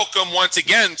Welcome once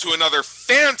again to another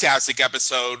fantastic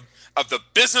episode of the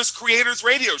Business Creators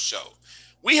Radio Show.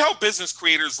 We help business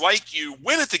creators like you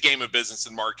win at the game of business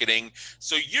and marketing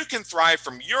so you can thrive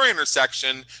from your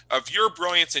intersection of your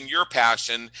brilliance and your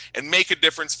passion and make a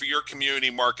difference for your community,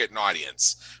 market, and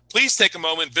audience. Please take a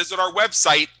moment, visit our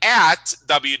website at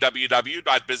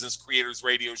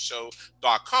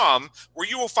www.businesscreatorsradioshow.com, where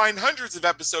you will find hundreds of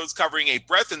episodes covering a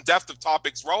breadth and depth of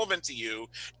topics relevant to you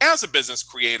as a business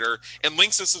creator, and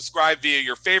links to subscribe via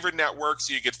your favorite network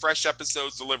so you get fresh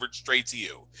episodes delivered straight to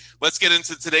you. Let's get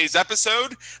into today's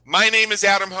episode. My name is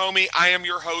Adam Homey. I am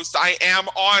your host. I am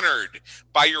honored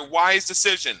by your wise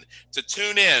decision to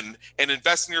tune in and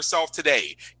invest in yourself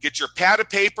today. Get your pad of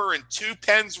paper and 2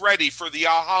 pens ready for the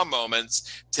aha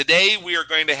moments. Today, we are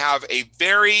going to have a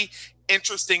very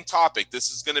interesting topic.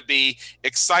 This is going to be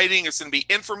exciting. It's going to be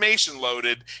information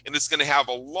loaded, and it's going to have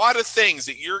a lot of things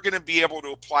that you're going to be able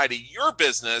to apply to your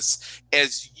business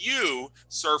as you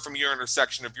serve from your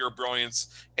intersection of your brilliance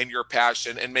and your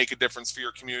passion and make a difference for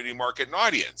your community, market, and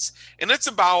audience. And it's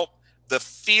about the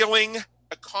feeling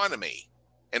economy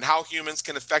and how humans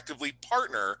can effectively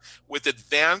partner with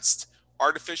advanced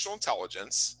artificial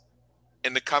intelligence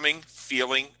in the coming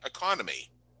feeling economy.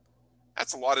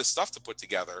 That's a lot of stuff to put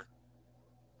together.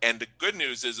 And the good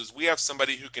news is we have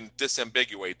somebody who can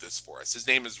disambiguate this for us. His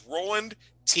name is Roland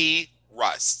T.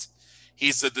 Rust.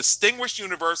 He's a distinguished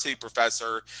university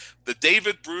professor, the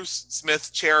David Bruce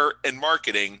Smith Chair in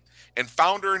Marketing, and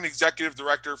founder and executive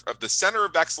director of the Center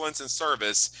of Excellence in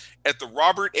Service at the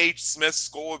Robert H. Smith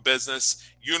School of Business,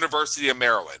 University of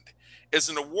Maryland. As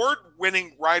an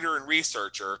award-winning writer and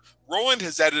researcher, Roland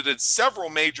has edited several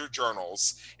major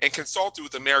journals and consulted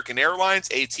with American Airlines,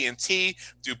 AT&T,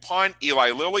 DuPont,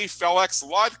 Eli Lilly, FedEx,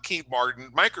 Lockheed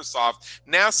Martin, Microsoft,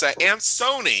 NASA, and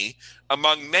Sony,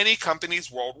 among many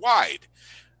companies worldwide.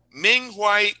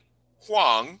 Ming-Hui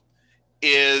Huang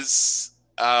is,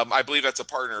 I believe that's a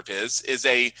partner of his, is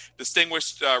a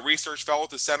distinguished research fellow at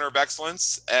the Center of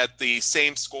Excellence at the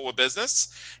same School of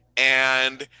Business.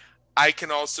 And I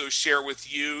can also share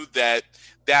with you that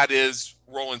that is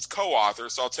Roland's co-author,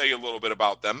 so I'll tell you a little bit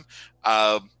about them.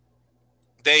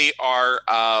 They are,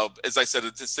 as I said,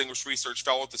 a distinguished research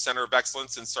fellow at the Center of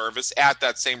Excellence in Service at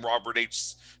that same Robert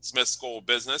H. Smith School of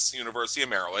Business, University of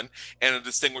Maryland, and a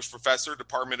distinguished professor,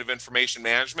 Department of Information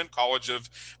Management, College of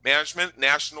Management,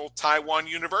 National Taiwan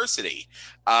University,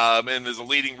 and is a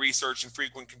leading researcher and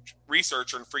frequent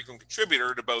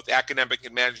contributor to both academic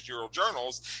and managerial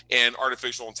journals in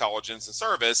artificial intelligence and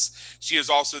service. She is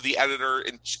also the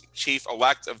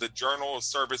editor-in-chief-elect of the Journal of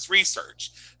Service Research.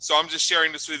 So I'm just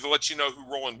sharing this with you to let you know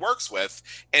who Roland works with.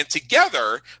 And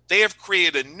together, they have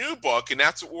created a new book, and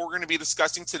that's what we're going to be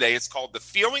discussing today. It's called The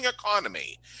Feeling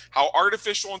Economy, How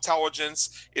Artificial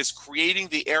Intelligence is Creating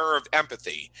the Era of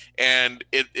Empathy. And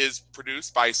it is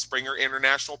produced by Springer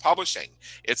International Publishing.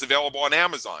 It's available on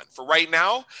Amazon. For right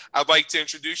now, I'd like to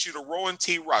introduce you to Roland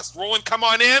T. Rust. Roland, come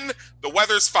on in. The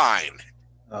weather's fine.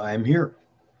 I'm here.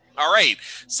 All right.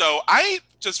 So I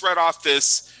just read off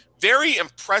this very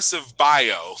impressive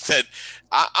bio that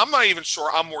I'm not even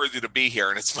sure I'm worthy to be here,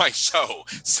 and it's my show.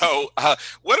 So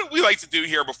what do we like to do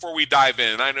here before we dive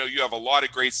in? And I know you have a lot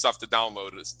of great stuff to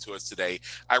download to us today.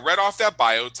 I read off that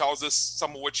bio. It tells us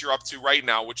some of what you're up to right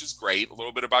now, which is great, a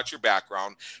little bit about your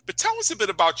background. But tell us a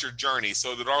bit about your journey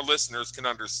so that our listeners can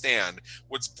understand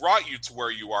what's brought you to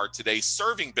where you are today,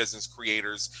 serving business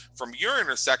creators from your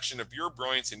intersection of your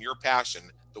brilliance and your passion,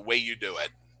 the way you do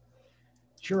it.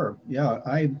 Sure. Yeah,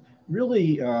 I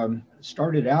really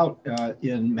started out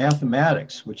in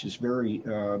mathematics, which is very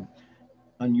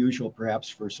unusual perhaps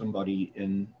for somebody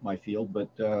in my field, but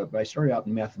I started out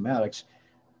in mathematics.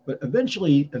 But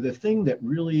eventually the thing that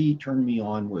really turned me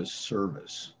on was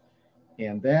service.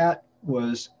 And that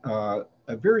was a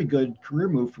very good career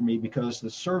move for me because the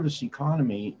service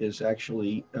economy is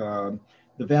actually the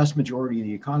vast majority of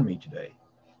the economy today.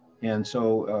 And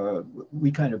so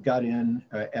we kind of got in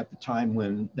at the time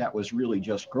when that was really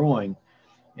just growing.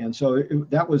 And so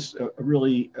that was a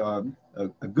really a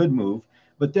good move.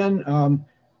 But then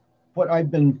what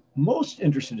I've been most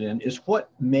interested in is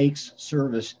what makes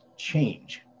service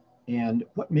change. And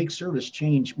what makes service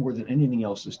change more than anything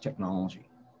else is technology.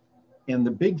 And the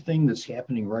big thing that's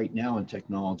happening right now in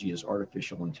technology is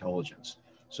artificial intelligence.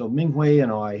 So Ming-Hui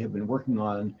and I have been working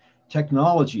on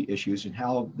technology issues and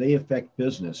how they affect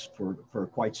business for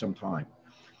quite some time.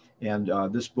 And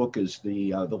this book is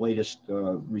the latest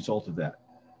result of that.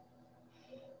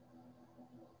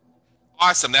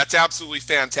 Awesome. That's absolutely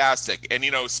fantastic. And,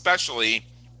 especially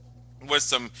with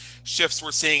some shifts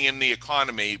we're seeing in the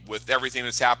economy with everything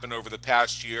that's happened over the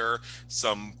past year,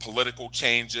 some political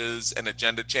changes and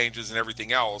agenda changes and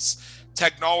everything else,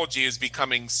 technology is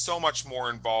becoming so much more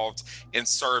involved in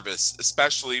service,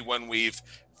 especially when we've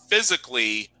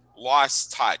physically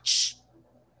lost touch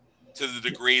to the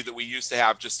degree that we used to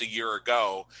have just a year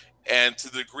ago, and to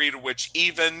the degree to which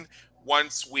even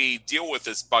once we deal with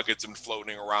this bug that's been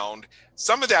floating around,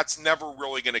 some of that's never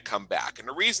really going to come back. And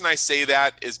the reason I say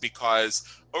that is because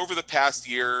over the past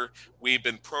year, we've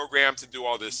been programmed to do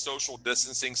all this social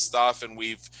distancing stuff, and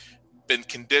we've been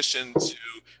conditioned to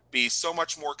be so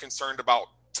much more concerned about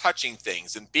touching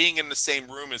things and being in the same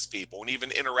room as people and even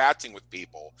interacting with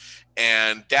people.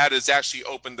 And that has actually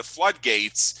opened the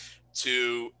floodgates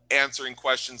to answering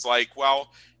questions like,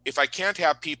 well, if I can't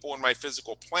have people in my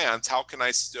physical plants, how can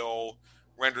I still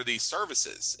render these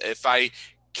services? If I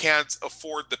can't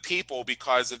afford the people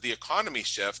because of the economy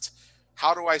shift,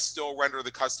 how do I still render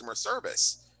the customer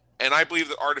service? And I believe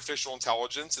that artificial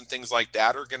intelligence and things like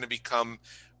that are going to become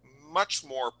much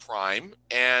more prime,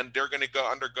 and they're going to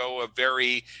undergo a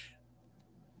very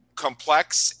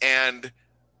complex and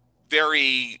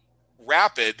very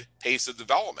rapid pace of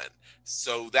development.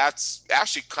 So that's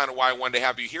actually kind of why I wanted to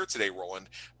have you here today, Roland.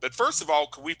 But first of all,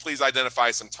 could we please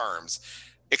identify some terms?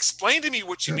 Explain to me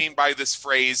what you Sure. mean by this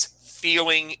phrase,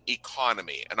 feeling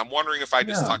economy. And I'm wondering if I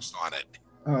just Yeah. touched on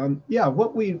it. Yeah,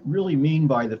 what we really mean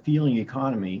by the feeling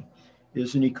economy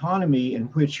is an economy in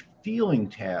which feeling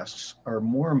tasks are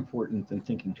more important than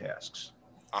thinking tasks.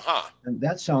 Uh huh. And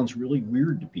that sounds really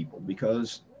weird to people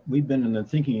because we've been in the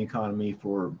thinking economy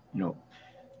for,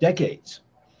 decades.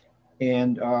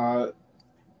 And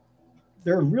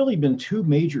there have really been two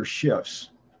major shifts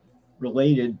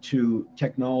related to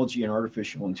technology and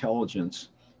artificial intelligence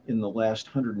in the last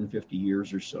 150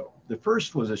 years or so. The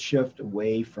first was a shift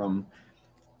away from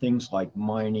things like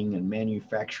mining and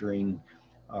manufacturing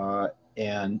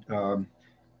and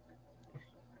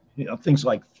things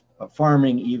like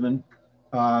farming even.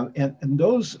 And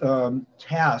those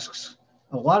tasks,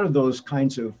 a lot of those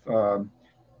kinds of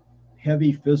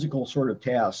heavy physical sort of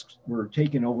tasks were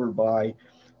taken over by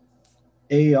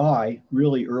AI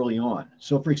really early on.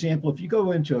 So, for example, if you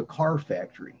go into a car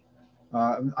factory,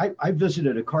 I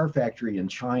visited a car factory in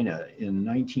China in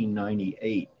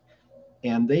 1998,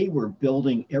 and they were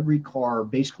building every car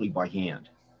basically by hand.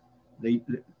 They,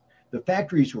 the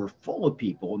factories were full of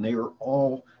people, and they were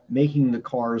all making the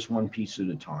cars one piece at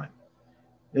a time.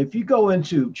 If you go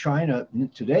into China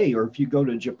today, or if you go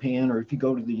to Japan, or if you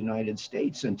go to the United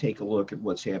States and take a look at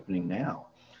what's happening now,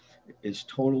 it's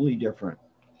totally different.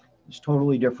 It's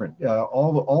totally different.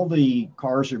 All the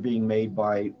cars are being made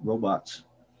by robots,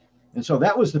 and so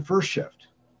that was the first shift.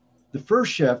 The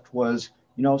first shift was,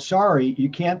 sorry, you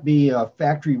can't be a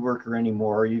factory worker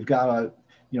anymore. You've got to,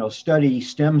 study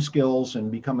STEM skills and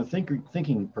become a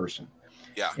thinking person.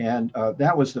 Yeah. And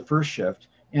that was the first shift.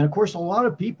 And of course, a lot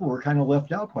of people were kind of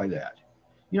left out by that.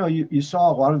 You saw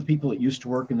a lot of the people that used to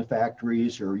work in the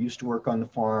factories or used to work on the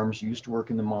farms, used to work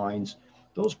in the mines.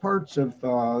 Those parts of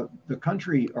the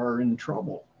country are in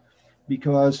trouble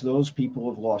because those people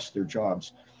have lost their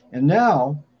jobs. And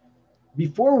now,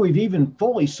 before we've even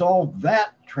fully solved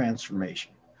that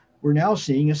transformation, we're now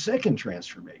seeing a second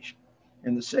transformation.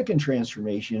 And the second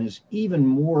transformation is even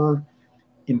more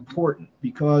important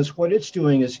because what it's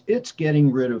doing is it's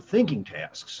getting rid of thinking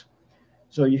tasks.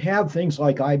 So you have things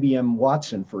like IBM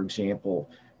Watson, for example,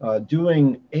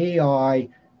 doing AI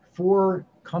for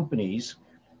companies,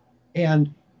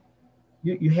 and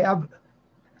you have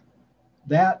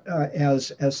that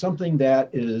as something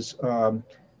that is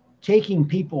taking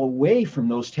people away from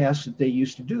those tasks that they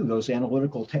used to do, those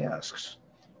analytical tasks.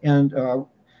 And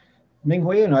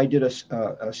Minghui and I did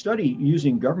a study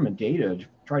using government data to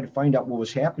try to find out what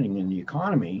was happening in the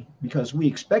economy because we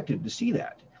expected to see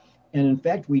that. And in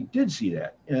fact, we did see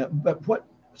that. But what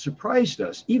surprised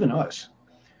us, even us,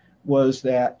 was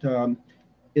that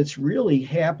it's really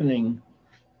happening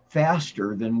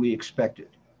faster than we expected.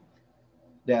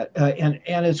 And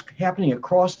it's happening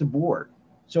across the board.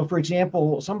 So, for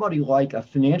example, somebody like a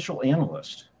financial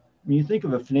analyst, when you think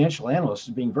of a financial analyst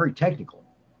as being very technical,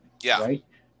 Yeah. right?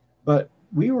 But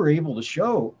we were able to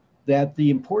show that the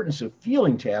importance of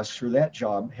feeling tasks for that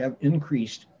job have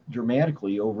increased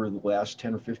dramatically over the last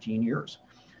 10 or 15 years.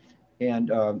 And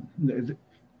the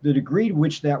degree to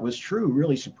which that was true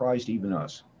really surprised even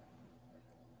us.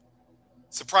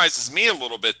 Surprises me a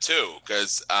little bit too,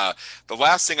 because the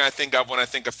last thing I think of when I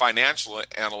think of financial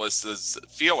analysts is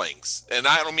feelings. And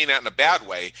I don't mean that in a bad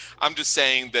way. I'm just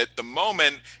saying that the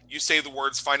moment you say the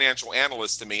words financial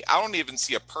analyst to me, I don't even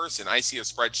see a person, I see a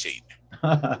spreadsheet.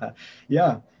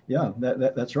 Yeah. Yeah,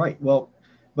 that's right. Well,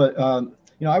 but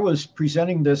I was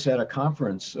presenting this at a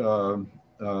conference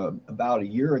about a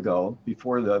year ago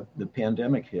before the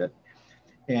pandemic hit,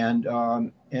 and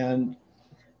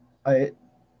I,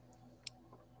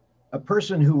 a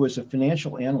person who was a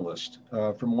financial analyst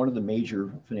from one of the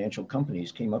major financial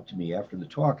companies came up to me after the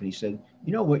talk and he said,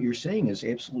 what you're saying is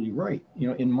absolutely right.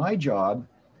 In my job,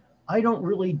 I don't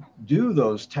really do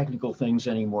those technical things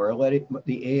anymore. I let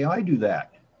the AI do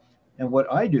that. And what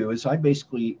I do is I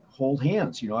basically hold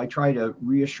hands. I try to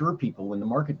reassure people when the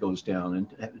market goes down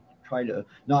and try to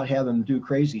not have them do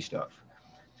crazy stuff.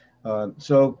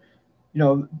 So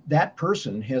that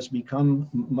person has become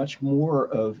much more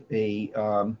of a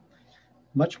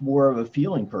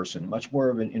feeling person, much more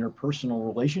of an interpersonal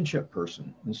relationship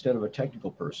person instead of a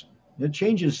technical person. It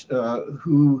changes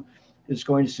who is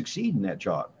going to succeed in that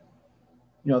job.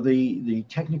 The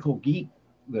technical geek,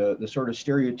 the sort of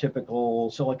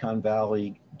stereotypical Silicon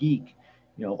Valley geek,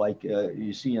 like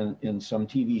you see in some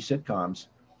TV sitcoms.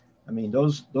 I mean,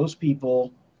 those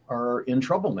people are in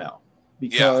trouble now Yeah.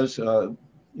 because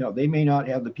they may not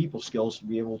have the people skills to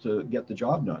be able to get the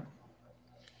job done.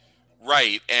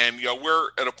 Right. And, we're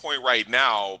at a point right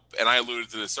now, and I alluded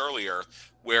to this earlier,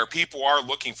 where people are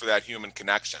looking for that human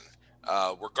connection.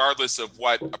 Regardless of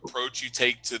what approach you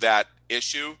take to that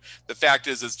issue, the fact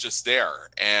is it's just there.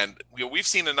 And we've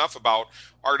seen enough about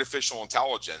artificial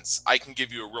intelligence. I can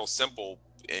give you a real simple,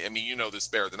 I mean, you know this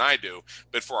better than I do,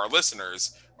 but for our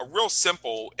listeners, a real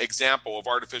simple example of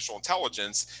artificial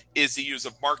intelligence is the use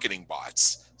of marketing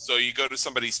bots. So you go to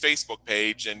somebody's Facebook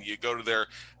page and you go to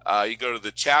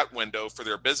the chat window for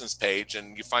their business page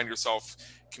and you find yourself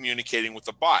communicating with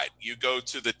a bot. You go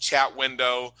to the chat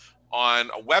window on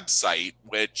a website,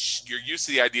 which you're used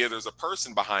to the idea there's a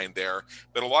person behind there,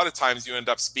 but a lot of times you end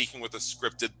up speaking with a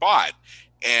scripted bot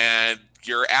and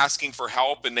you're asking for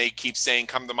help and they keep saying,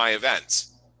 come to my event.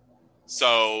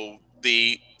 So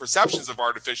the perceptions of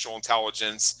artificial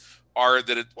intelligence are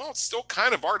that it's still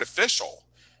kind of artificial.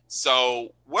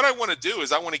 So what I want to do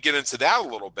is I want to get into that a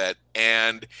little bit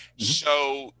and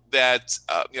show that,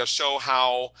 show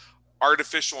how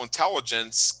artificial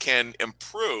intelligence can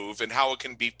improve and how it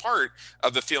can be part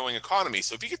of the feeling economy.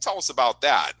 So if you could tell us about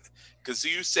that, because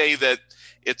you say that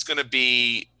it's going to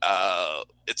be a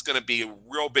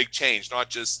real big change, not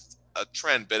just a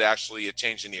trend, but actually a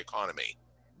change in the economy.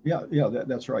 Yeah,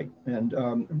 that's right. And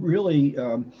really,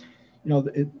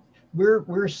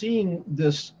 we're seeing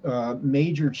this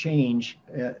major change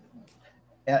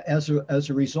as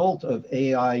a result of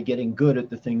AI getting good at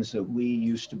the things that we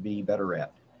used to be better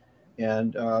at.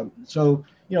 And so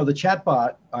the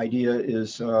chatbot idea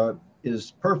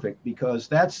is perfect because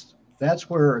that's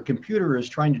where a computer is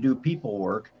trying to do people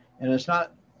work, and it's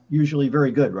not usually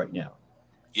very good right now.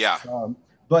 Yeah.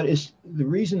 But it's the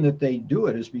reason that they do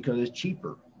it is because it's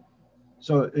cheaper.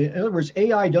 So in other words,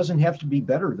 AI doesn't have to be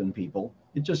better than people.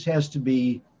 It just has to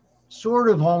be sort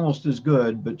of almost as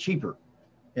good, but cheaper.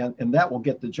 And that will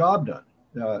get the job done.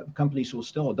 Companies will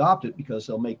still adopt it because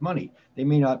they'll make money. They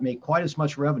may not make quite as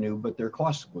much revenue, but their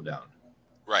costs will go down.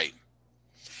 Right.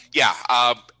 Yeah.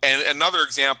 And another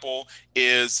example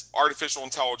is artificial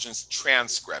intelligence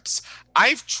transcripts.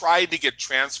 I've tried to get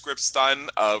transcripts done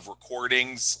of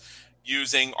recordings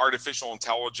using artificial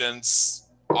intelligence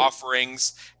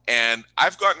offerings, and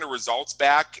I've gotten the results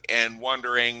back and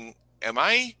wondering, am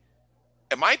I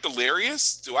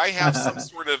delirious? Do I have some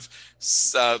sort of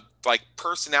like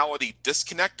personality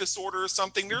disconnect disorder or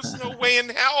something? There's no way in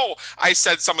hell I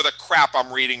said some of the crap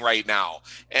I'm reading right now.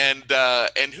 And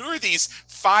who are these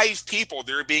 5 people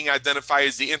that are being identified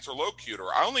as the interlocutor?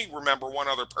 I only remember one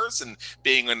other person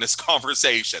being in this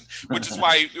conversation, which is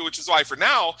why for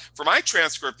now, for my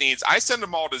transcript needs, I send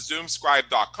them all to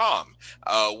zoomscribe.com,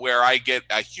 where I get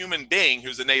a human being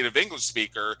who's a native English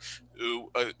speaker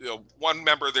who one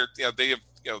member of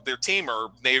their team are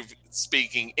native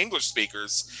speaking English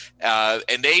speakers,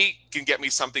 and they can get me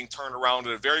something turned around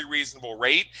at a very reasonable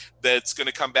rate that's going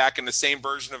to come back in the same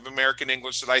version of American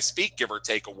English that I speak, give or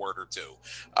take a word or two.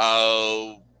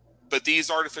 But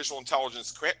these artificial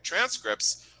intelligence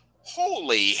transcripts,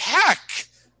 holy heck.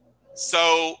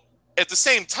 So at the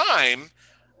same time,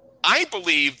 I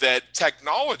believe that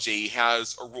technology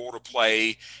has a role to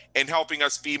play in helping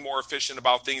us be more efficient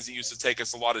about things that used to take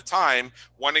us a lot of time.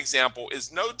 One example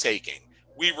is note taking.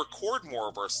 We record more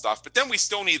of our stuff, but then we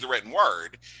still need the written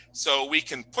word. So we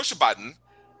can push a button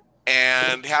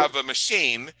and have a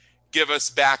machine give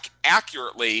us back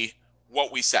accurately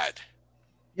what we said.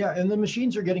 Yeah, and the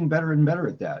machines are getting better and better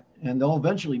at that, and they'll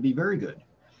eventually be very good.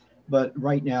 But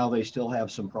right now they still have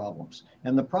some problems.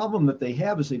 And the problem that they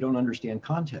have is they don't understand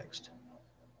context.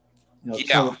 Yeah.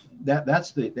 So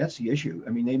that's the issue. I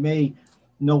mean, they may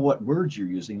know what words you're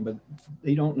using, but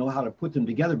they don't know how to put them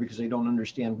together because they don't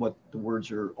understand what the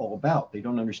words are all about. They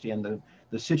don't understand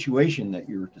the situation that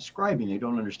you're describing. They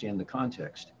don't understand the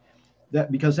context.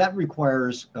 Because that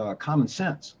requires common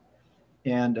sense,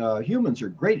 and humans are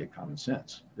great at common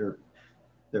sense.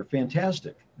 They're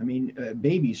fantastic. I mean,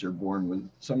 babies are born with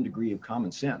some degree of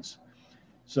common sense.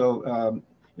 So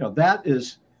that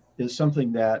is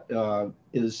something that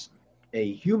is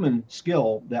a human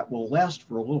skill that will last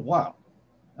for a little while,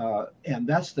 and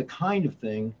that's the kind of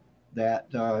thing that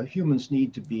humans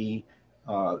need to be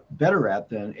better at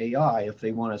than AI if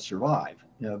they want to survive.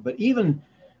 But even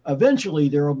eventually,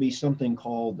 there will be something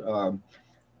called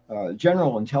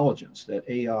general intelligence that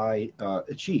AI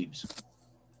achieves,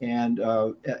 and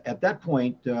at that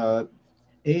point,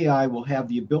 AI will have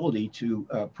the ability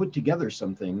to put together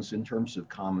some things in terms of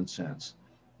common sense.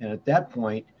 And at that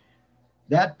point,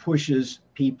 that pushes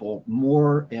people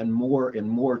more and more and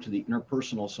more to the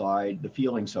interpersonal side, the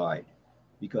feeling side,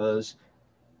 because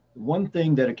one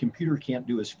thing that a computer can't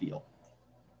do is feel.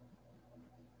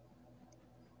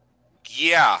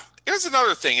 Yeah. Here's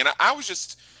another thing. And I was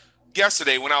just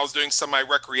yesterday when I was doing some of my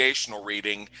recreational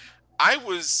reading, I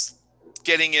was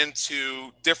getting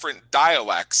into different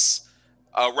dialects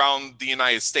around the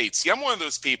United States. See, I'm one of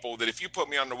those people that if you put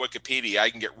me on the Wikipedia, I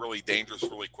can get really dangerous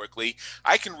really quickly.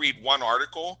 I can read one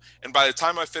article, and by the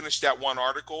time I finish that one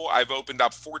article, I've opened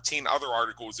up 14 other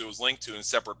articles it was linked to in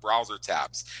separate browser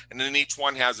tabs. And then each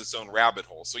one has its own rabbit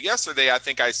hole. So yesterday, I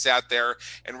think I sat there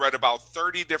and read about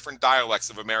 30 different dialects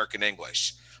of American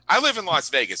English. I live in Las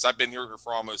Vegas. I've been here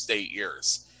for almost 8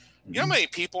 years. You know how many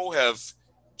people have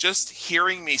just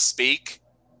hearing me speak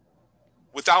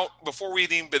before we'd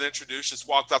even been introduced, just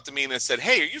walked up to me and said,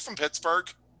 "Hey, are you from Pittsburgh?"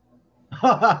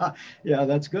 Yeah,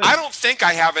 that's good. I don't think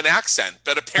I have an accent,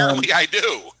 but apparently I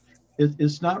do.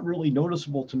 It's not really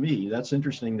noticeable to me. That's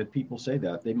interesting that people say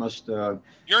that. They must.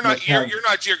 You're not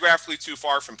geographically too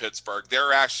far from Pittsburgh.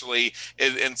 They're actually,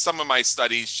 in some of my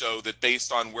studies, show that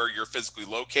based on where you're physically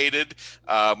located,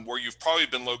 where you've probably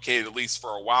been located at least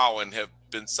for a while and have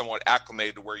been somewhat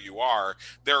acclimated to where you are,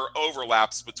 there are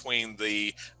overlaps between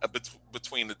the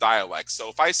dialects. So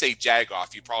if I say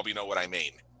Jagoff, you probably know what I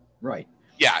mean. Right.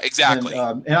 Yeah, exactly.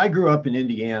 And I grew up in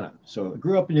Indiana. So I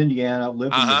grew up in Indiana,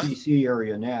 live in the DC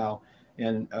area now,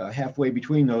 and halfway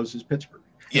between those is Pittsburgh.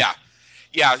 Yeah.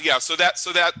 So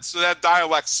that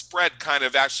dialect spread kind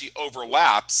of actually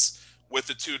overlaps with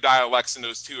the two dialects in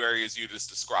those two areas you just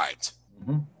described.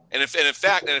 Mm-hmm. And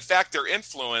in fact, they're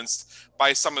influenced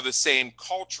by some of the same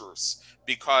cultures,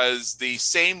 because the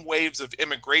same waves of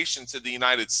immigration to the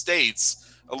United States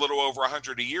a little over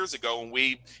 100 years ago, when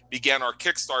we began our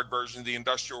Kickstart version of the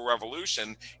Industrial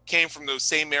Revolution, came from those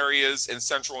same areas in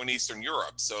Central and Eastern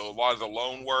Europe. So a lot of the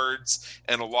loan words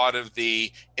and a lot of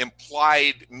the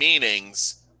implied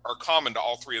meanings are common to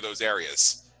all three of those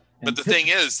areas. But the thing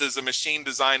is, does a machine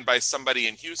designed by somebody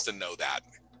in Houston know that?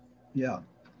 Yeah.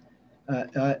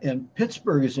 And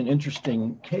Pittsburgh is an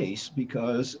interesting case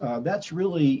because that's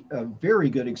really a very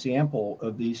good example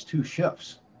of these two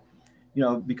shifts.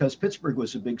 Because Pittsburgh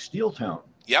was a big steel town.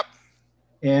 Yep.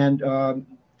 And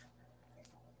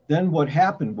then what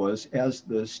happened was, as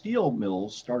the steel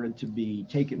mills started to be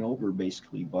taken over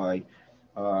basically by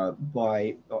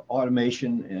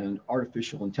automation and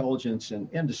artificial intelligence,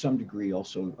 and to some degree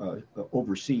also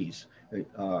overseas,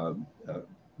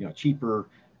 cheaper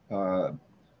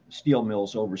steel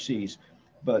mills overseas.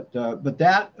 But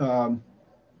that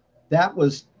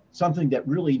was something that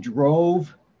really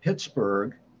drove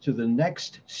Pittsburgh to the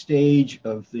next stage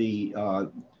of the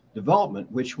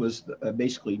development, which was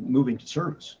basically moving to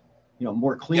service,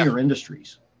 more cleaner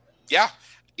industries. Yeah.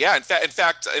 In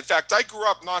fact, I grew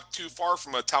up not too far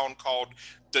from a town called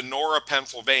Donora,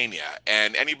 Pennsylvania,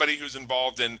 and anybody who's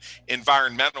involved in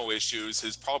environmental issues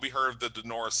has probably heard of the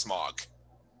Donora smog.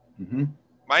 Mm-hmm.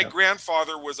 My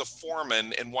grandfather was a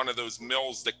foreman in one of those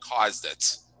mills that caused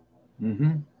it.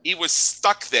 Mm-hmm. He was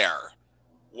stuck there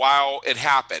while it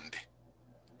happened.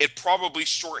 It probably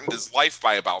shortened his life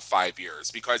by about 5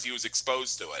 years because he was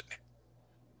exposed to it.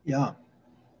 Yeah.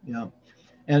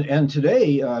 And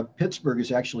today, Pittsburgh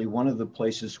is actually one of the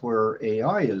places where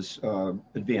AI is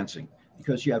advancing,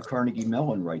 because you have Carnegie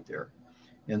Mellon right there.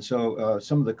 And so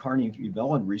some of the Carnegie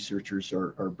Mellon researchers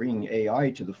are bringing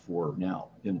AI to the fore now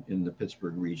in the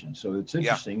Pittsburgh region. So it's Yeah.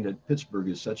 interesting that Pittsburgh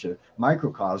is such a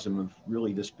microcosm of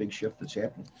really this big shift that's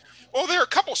happening. Well, there are a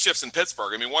couple shifts in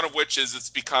Pittsburgh. I mean, one of which is it's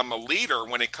become a leader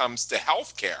when it comes to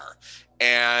healthcare,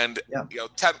 and Yeah.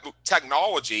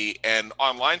 technology and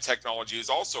online technology is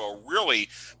also a really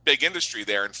big industry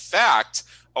there. In fact,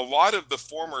 a lot of the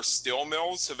former steel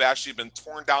mills have actually been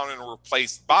torn down and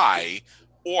replaced by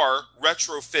or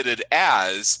retrofitted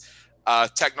as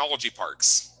technology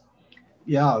parks.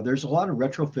 Yeah, there's a lot of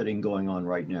retrofitting going on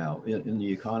right now in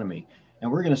the economy,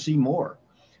 and we're going to see more.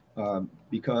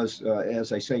 Because,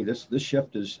 as I say, this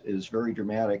shift is very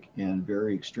dramatic and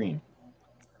very extreme.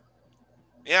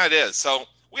 Yeah, it is. So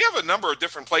we have a number of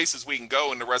different places we can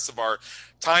go in the rest of our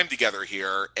time together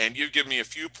here, and you give me a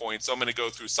few points, so I'm going to go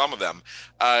through some of them.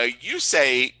 You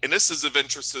say, and this is of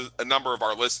interest to a number of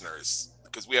our listeners,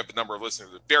 because we have a number of listeners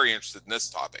that are very interested in this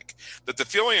topic, that the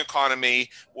feeling economy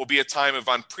will be a time of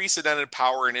unprecedented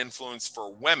power and influence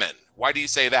for women. Why do you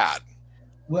say that?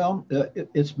 Well,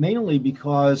 it's mainly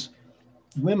because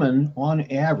women, on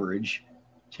average,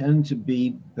 tend to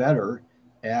be better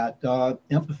at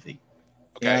empathy.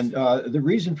 Okay. And the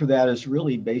reason for that is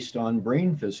really based on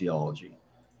brain physiology,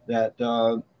 that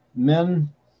men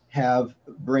have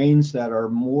brains that are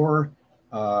more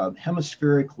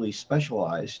hemispherically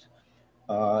specialized,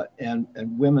 and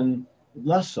women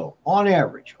less so, on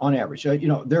average.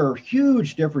 There are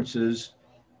huge differences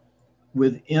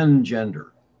within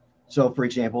gender. So, for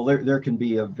example, there can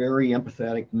be a very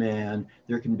empathetic man.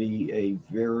 There can be a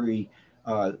very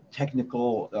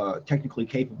technically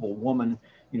capable woman.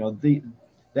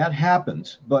 That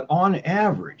happens. But on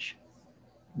average,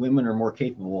 women are more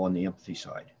capable on the empathy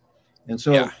side. And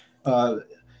so,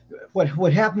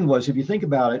 what happened was, if you think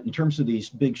about it in terms of these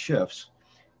big shifts,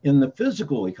 in the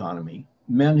physical economy,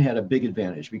 men had a big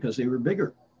advantage because they were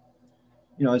bigger.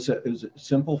 It was a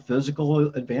simple physical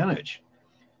advantage.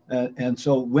 And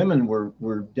so women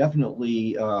were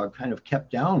definitely kind of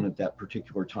kept down at that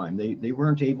particular time. They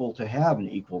weren't able to have an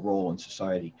equal role in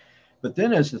society. But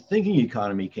then as the thinking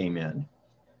economy came in,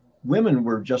 women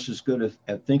were just as good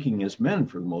at thinking as men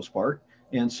for the most part.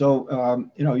 And so,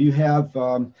 you have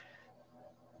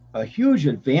a huge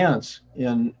advance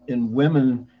in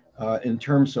women in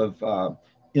terms of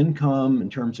income, in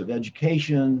terms of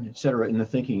education, et cetera, in the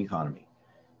thinking economy.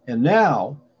 And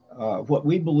now, what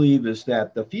we believe is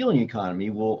that the feeling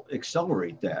economy will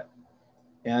accelerate that.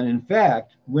 And in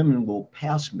fact, women will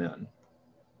pass men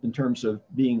in terms of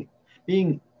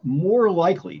being more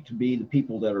likely to be the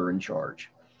people that are in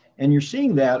charge. And you're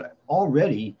seeing that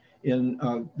already in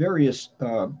various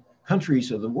countries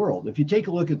of the world. If you take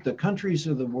a look at the countries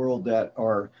of the world that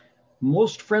are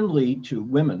most friendly to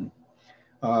women,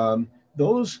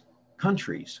 those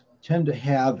countries tend to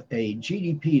have a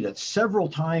GDP that's several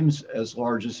times as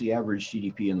large as the average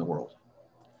GDP in the world.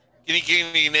 Can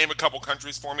you name a couple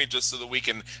countries for me just so that we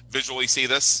can visually see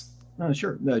this?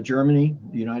 Sure. Germany,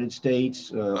 the United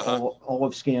States, all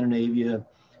of Scandinavia.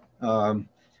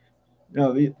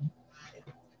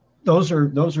 Those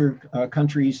are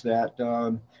countries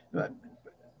that,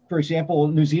 for example,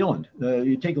 New Zealand.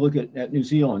 You take a look at New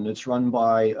Zealand. It's run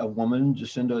by a woman,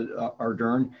 Jacinda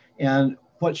Ardern, and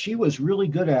what she was really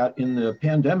good at in the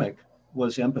pandemic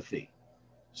was empathy.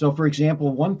 So, for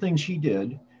example, one thing she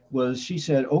did was she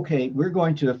said, okay, we're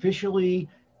going to officially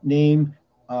name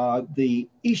the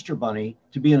Easter Bunny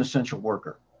to be an essential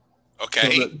worker.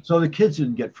 Okay. So the kids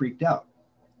didn't get freaked out.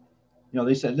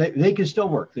 They said they can still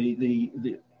work.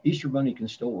 The Easter Bunny can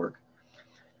still work.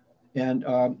 And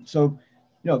so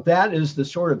that is the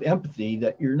sort of empathy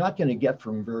that you're not going to get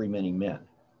from very many men.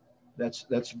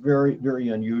 That's very, very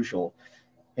unusual.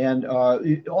 And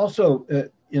also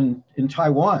in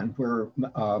Taiwan, where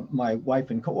my wife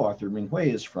and co-author Ming-Hui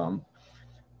is from,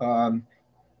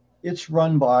 it's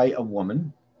run by a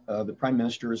woman. The prime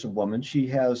minister is a woman. She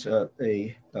has an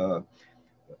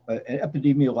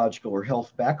epidemiological or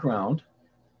health background.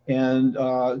 And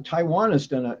Taiwan has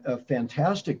done a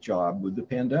fantastic job with the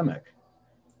pandemic,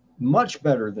 much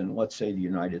better than, let's say, the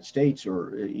United States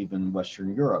or even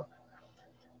Western Europe.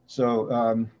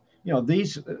 So,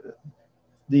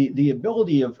 the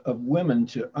ability of women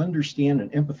to understand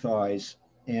and empathize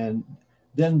and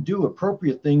then do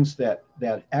appropriate things that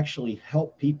actually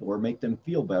help people or make them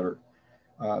feel better,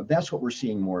 that's what we're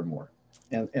seeing more and more.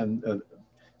 And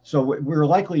so we're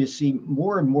likely to see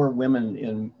more and more women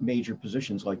in major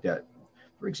positions like that.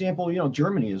 For example,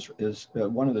 Germany is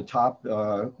one of the top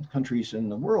countries in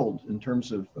the world in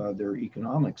terms of their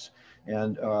economics,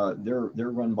 and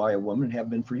they're run by a woman, have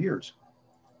been for years.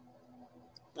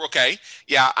 Okay.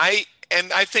 Yeah,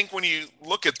 and I think when you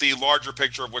look at the larger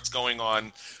picture of what's going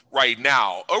on right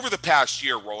now, over the past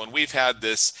year, Roland, we've had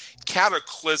this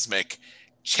cataclysmic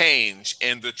change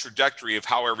in the trajectory of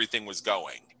how everything was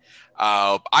going.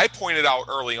 I pointed out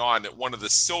early on that one of the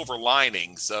silver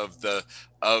linings of the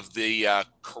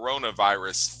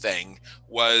coronavirus thing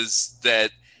was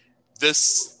that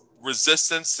this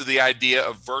resistance to the idea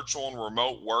of virtual and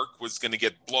remote work was going to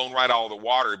get blown right out of the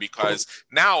water, because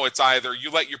now it's either you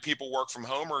let your people work from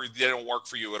home or they don't work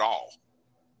for you at all.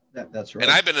 That's right.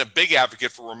 And I've been a big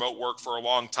advocate for remote work for a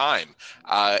long time.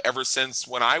 Ever since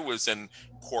when I was in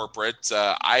corporate,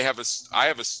 I have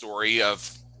a story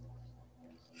of,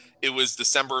 it was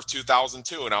December of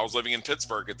 2002, and I was living in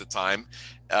Pittsburgh at the time.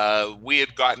 We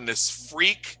had gotten this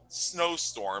freak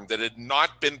snowstorm that had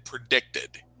not been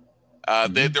predicted.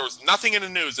 There was nothing in the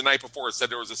news the night before that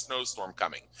said there was a snowstorm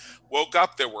coming. Woke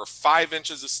up, there were 5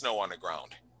 inches of snow on the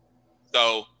ground.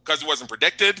 So, because it wasn't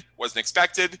predicted, wasn't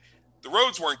expected, the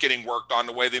roads weren't getting worked on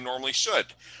the way they normally should.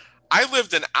 I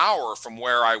lived an hour from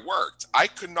where I worked. I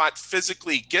could not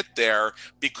physically get there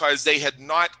because they had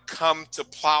not come to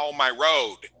plow my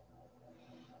road.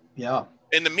 Yeah.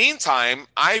 In the meantime,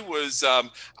 I was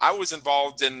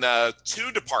involved in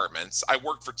 2 departments. I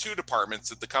worked for 2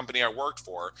 departments at the company I worked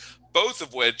for, both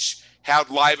of which had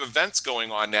live events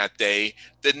going on that day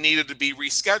that needed to be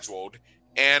rescheduled,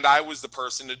 and I was the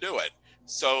person to do it.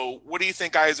 So what do you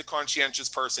think I, as a conscientious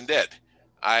person, did?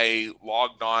 I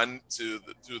logged on to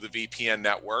the VPN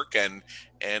network, and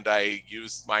I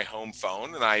used my home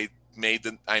phone, and I made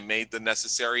the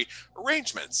necessary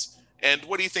arrangements. And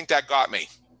what do you think that got me?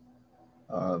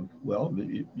 Well,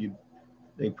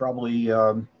 they probably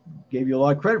gave you a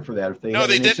lot of credit for that. If they no,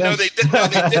 they didn't. Sense. No, they didn't. No,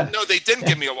 they didn't. No, they didn't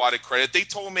give me a lot of credit. They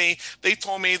told me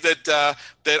that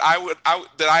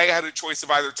I had a choice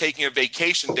of either taking a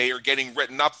vacation day or getting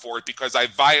written up for it because I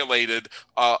violated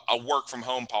a work from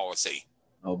home policy.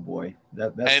 Oh boy,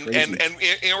 that's crazy. And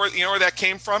you know where that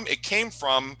came from? It came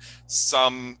from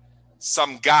some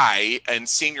guy in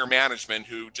senior management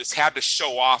who just had to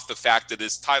show off the fact that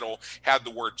his title had the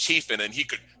word chief in it and he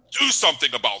could do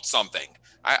something about something.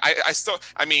 I said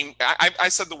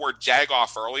the word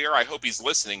jagoff earlier. I hope he's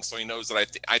listening so he knows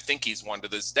that I think he's one to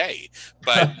this day.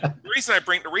 But the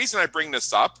reason I bring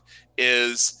this up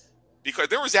is because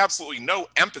there was absolutely no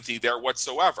empathy there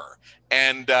whatsoever.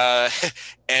 And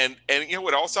you know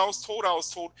what else I was told? I was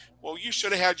told, well, you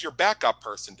should have had your backup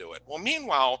person do it. Well,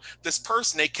 meanwhile, this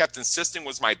person they kept insisting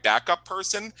was my backup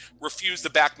person refused to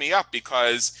back me up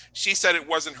because she said it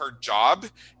wasn't her job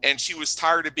and she was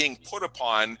tired of being put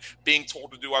upon being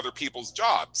told to do other people's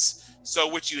jobs. So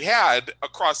what you had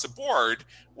across the board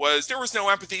was there was no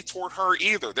empathy toward her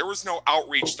either. There was no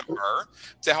outreach to her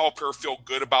to help her feel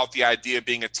good about the idea of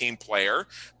being a team player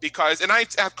and I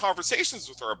had conversations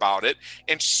with her about it,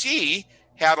 and she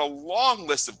had a long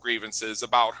list of grievances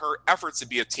about her efforts to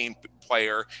be a team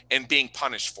player and being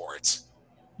punished for it.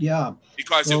 Yeah.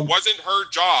 Because it wasn't her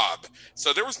job.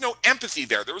 So there was no empathy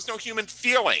there. There was no human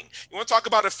feeling. You want to talk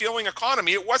about a feeling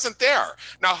economy? It wasn't there.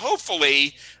 Now,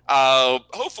 hopefully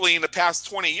in the past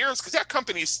 20 years, because that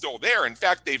company is still there. In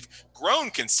fact, they've grown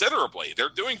considerably. They're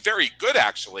doing very good,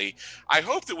 actually. I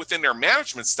hope that within their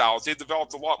management styles, they've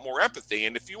developed a lot more empathy.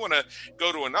 And if you want to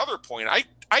go to another point, I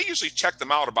usually check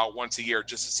them out about once a year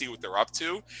just to see what they're up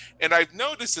to. And I've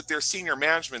noticed that their senior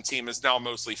management team is now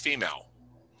mostly female.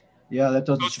 Yeah, that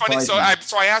doesn't surprise me.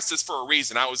 So I asked this for a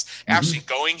reason. I was actually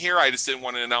going here. I just didn't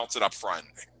want to announce it up front.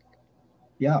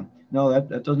 Yeah, no,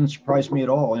 that doesn't surprise me at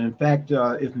all. And in fact,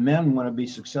 if men want to be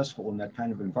successful in that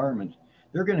kind of environment,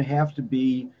 they're going to have to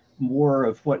be more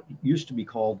of what used to be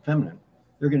called feminine.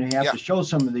 They're going to have to show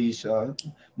some of these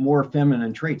more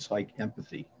feminine traits like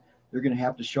empathy. They're going to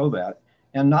have to show that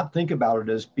and not think about it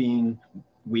as being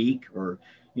weak or,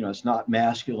 it's not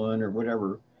masculine or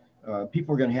whatever.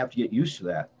 People are going to have to get used to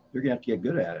that. They're going to have to get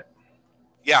good at it.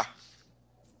 Yeah.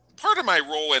 Part of my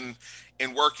role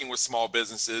in working with small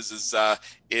businesses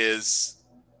is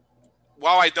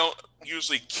while I don't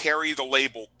usually carry the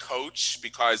label coach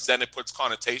because then it puts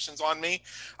connotations on me,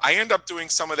 I end up doing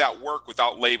some of that work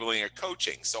without labeling it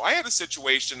coaching. So I had a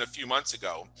situation a few months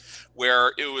ago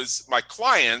where it was my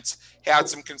client had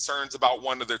some concerns about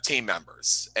one of their team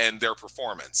members and their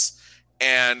performance.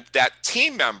 And that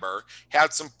team member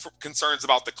had some concerns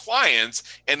about the client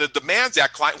and the demands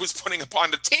that client was putting upon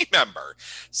the team member.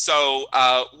 So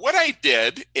what I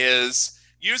did is,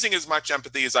 using as much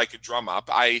empathy as I could drum up,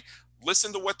 I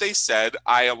listened to what they said.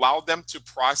 I allowed them to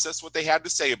process what they had to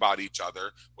say about each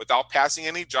other without passing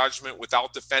any judgment,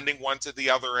 without defending one to the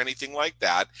other or anything like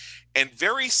that. And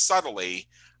very subtly,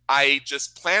 I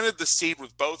just planted the seed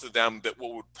with both of them that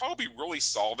what would probably really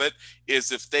solve it is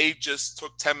if they just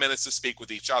took 10 minutes to speak with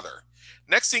each other.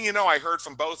 Next thing you know, I heard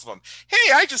from both of them,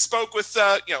 hey, I just spoke with,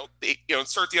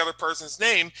 insert the other person's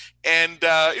name, and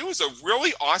it was a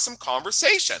really awesome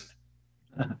conversation.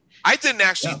 I didn't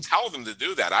actually tell them to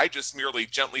do that. I just merely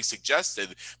gently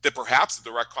suggested that perhaps a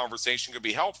direct conversation could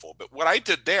be helpful. But what I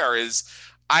did there is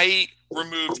I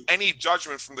removed any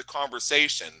judgment from the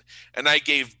conversation, and I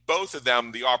gave both of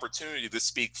them the opportunity to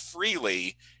speak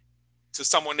freely to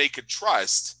someone they could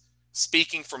trust,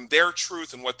 speaking from their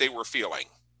truth and what they were feeling.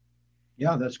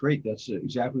 Yeah, that's great. That's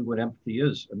exactly what empathy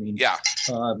is. I mean, yeah,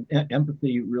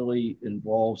 empathy really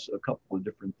involves a couple of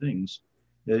different things.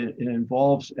 It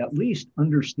involves at least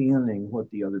understanding what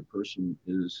the other person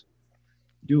is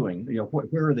doing.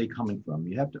 Where are they coming from?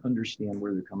 You have to understand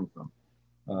where they're coming from.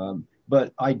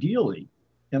 But ideally,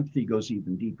 empathy goes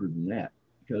even deeper than that,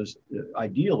 because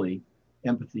ideally,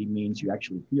 empathy means you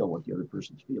actually feel what the other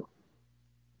person's feeling.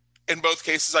 In both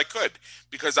cases, I could,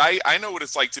 because I know what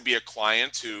it's like to be a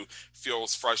client who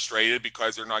feels frustrated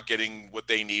because they're not getting what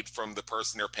they need from the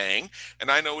person they're paying.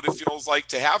 And I know what it feels like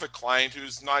to have a client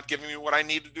who's not giving me what I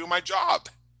need to do my job.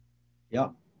 Yeah.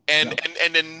 And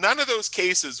in none of those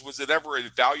cases was it ever a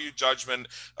value judgment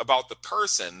about the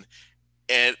person.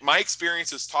 And my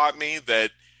experience has taught me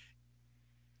that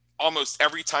almost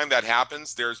every time that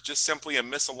happens, there's just simply a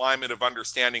misalignment of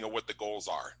understanding of what the goals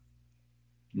are.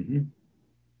 Mm-hmm.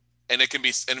 And it can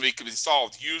be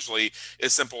solved usually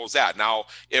as simple as that. Now,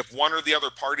 if one or the other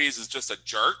parties is just a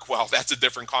jerk, well, that's a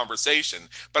different conversation.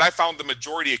 But I found the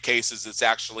majority of cases it's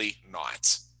actually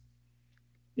not.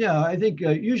 Yeah, I think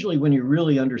usually when you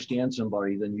really understand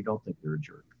somebody, then you don't think they're a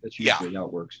jerk. That's usually how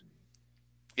it works.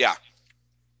 Yeah.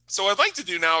 So what I'd like to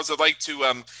do now is I'd like to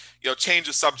change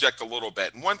the subject a little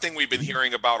bit. And one thing we've been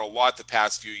hearing about a lot the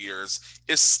past few years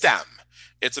is STEM.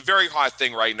 It's a very hot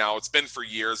thing right now. It's been for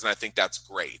years, and I think that's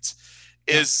great.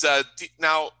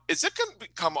 Now, is it going to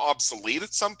become obsolete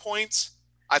at some point?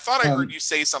 I thought I heard you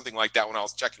say something like that when I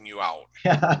was checking you out.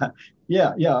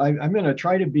 Yeah. I'm going to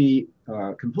try to be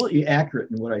completely accurate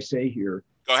in what I say here.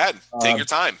 Go ahead. Take your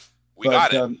time. We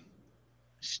got it.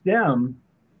 STEM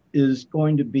is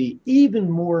going to be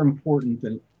even more important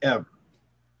than ever.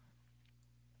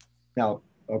 Now,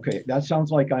 okay, that sounds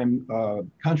like I'm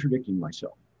contradicting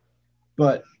myself.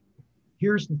 But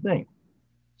here's the thing.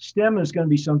 STEM is going to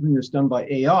be something that's done by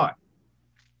AI.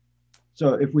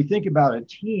 So if we think about a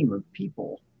team of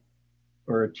people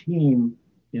or a team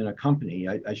in a company,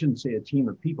 I shouldn't say a team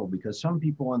of people, because some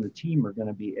people on the team are going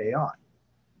to be AI.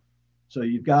 So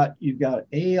you've got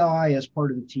AI as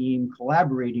part of the team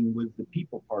collaborating with the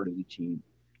people part of the team.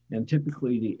 And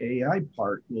typically the AI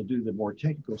part will do the more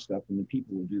technical stuff and the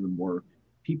people will do the more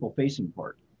people-facing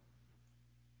part.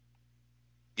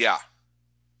 Yeah.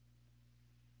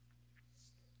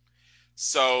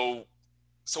 So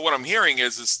what I'm hearing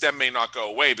is STEM may not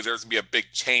go away, but there's going to be a big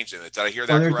change in it. Did I hear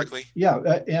that correctly? Yeah,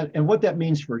 and what that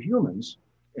means for humans,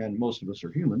 and most of us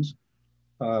are humans,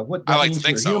 what that means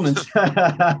for humans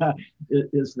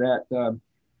is that,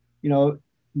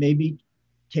 maybe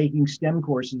taking STEM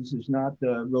courses is not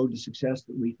the road to success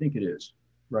that we think it is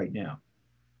right now.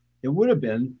 It would have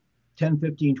been 10,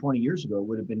 15, 20 years ago,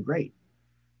 would have been great.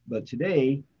 But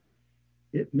today,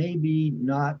 it may be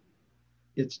not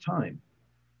its time.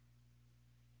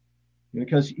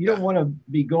 Because you don't want to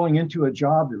be going into a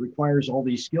job that requires all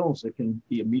these skills that can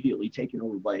be immediately taken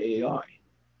over by AI.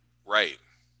 Right.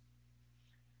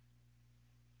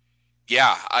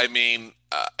 Yeah, I mean,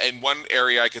 in one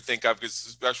area I could think of, because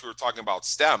especially we're talking about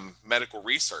STEM, medical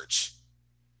research,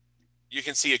 you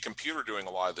can see a computer doing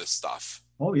a lot of this stuff.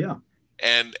 Oh, yeah.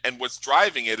 And what's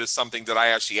driving it is something that I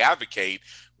actually advocate,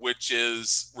 which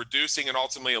is reducing and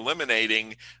ultimately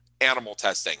eliminating animal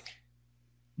testing.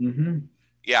 Mm-hmm.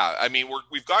 Yeah, I mean,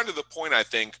 we've gotten to the point, I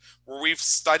think, where we've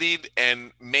studied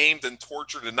and maimed and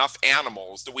tortured enough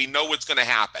animals that we know what's going to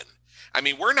happen. I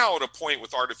mean, we're now at a point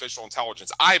with artificial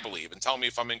intelligence, I believe, and tell me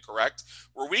if I'm incorrect,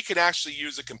 where we can actually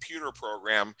use a computer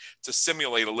program to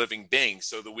simulate a living being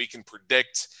so that we can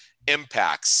predict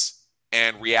impacts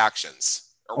and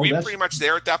reactions. Are we pretty much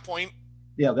there at that point?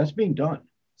 Yeah, that's being done.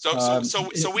 So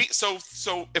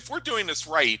if we're doing this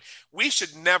right, we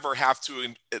should never have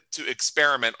to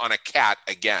experiment on a cat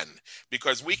again,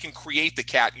 because we can create the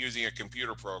cat using a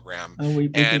computer program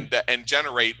and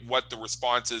generate what the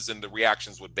responses and the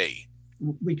reactions would be.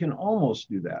 We can almost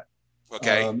do that.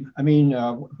 Okay. I mean,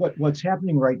 what's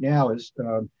happening right now is,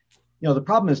 the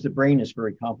problem is the brain is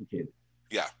very complicated.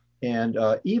 Yeah. And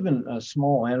even a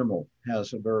small animal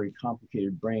has a very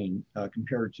complicated brain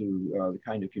compared to the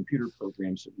kind of computer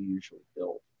programs that we usually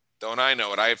build. Don't I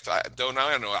know it? Don't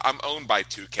I know it? I'm owned by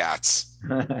two cats.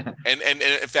 And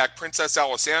in fact, Princess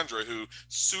Alessandra, who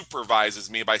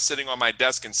supervises me by sitting on my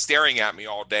desk and staring at me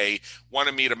all day,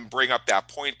 wanted me to bring up that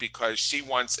point because she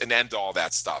wants an end to all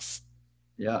that stuff.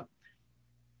 Yeah.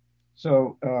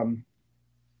 So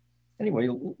anyway,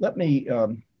 let me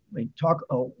talk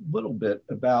a little bit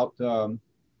about the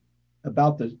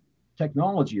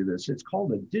technology of this. It's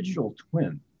called a digital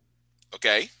twin.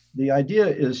 Okay. The idea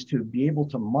is to be able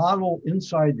to model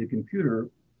inside the computer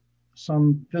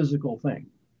some physical thing.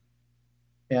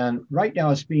 And right now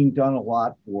it's being done a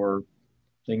lot for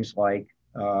things like,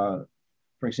 for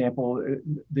example,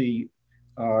 the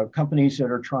companies that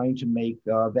are trying to make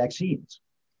vaccines.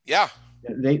 Yeah.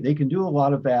 They can do a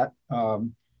lot of that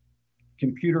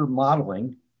computer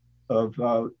modeling of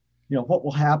what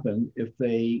will happen if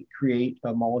they create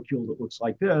a molecule that looks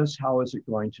like this. How is it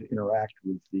going to interact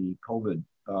with the COVID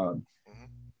Mm-hmm.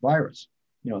 virus?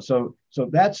 So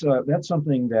that's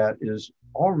something that is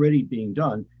already being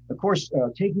done. Of course,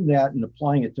 taking that and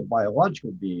applying it to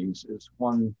biological beings is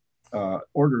one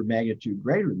order of magnitude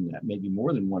greater than that, maybe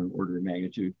more than one order of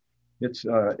magnitude. It's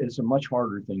a much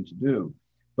harder thing to do,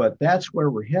 but that's where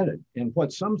we're headed. And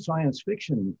what some science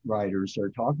fiction writers are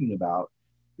talking about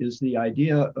is the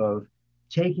idea of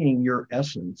taking your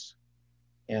essence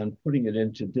and putting it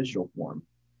into digital form.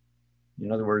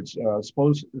 In other words,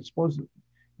 suppose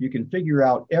you can figure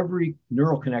out every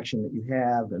neural connection that you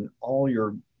have and all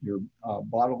your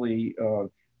bodily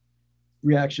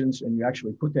reactions, and you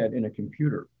actually put that in a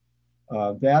computer.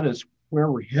 That is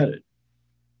where we're headed.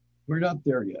 We're not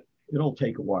there yet. It'll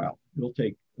take a while. It'll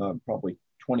take probably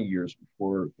 20 years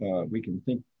before we can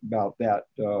think about that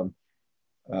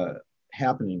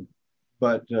happening.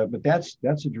 But that's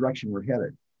the direction we're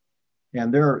headed.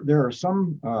 And there are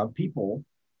some people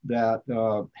that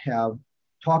have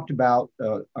talked about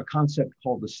a concept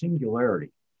called the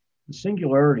singularity. The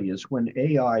singularity is when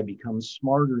AI becomes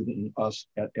smarter than us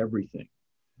at everything.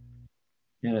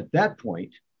 And at that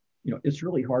point, it's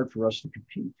really hard for us to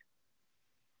compete.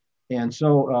 And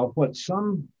so what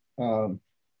some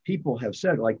people have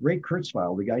said, like Ray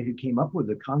Kurzweil, the guy who came up with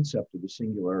the concept of the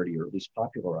singularity, or at least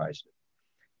popularized it.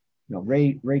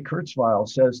 Ray Kurzweil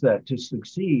says that to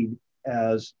succeed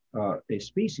as a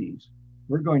species,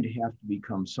 we're going to have to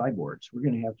become cyborgs. We're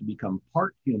going to have to become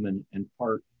part human and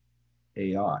part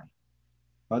AI.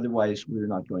 Otherwise, we're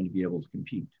not going to be able to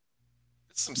compete.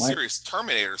 It's some serious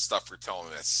Terminator stuff you're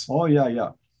telling us. Oh, yeah.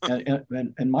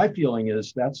 And my feeling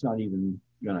is that's not even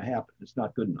going to happen. It's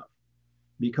not good enough.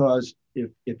 Because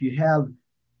if you have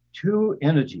two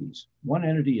entities, one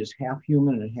entity is half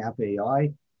human and half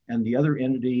AI, and the other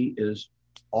entity is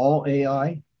all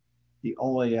AI, the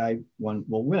all AI one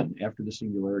will win after the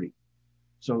singularity.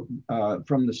 So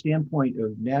from the standpoint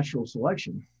of natural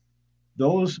selection,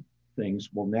 those things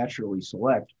will naturally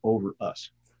select over us,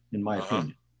 in my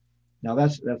opinion. Now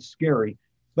that's scary,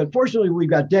 but fortunately we've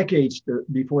got decades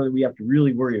before we have to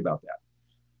really worry about that.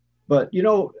 But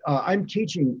I'm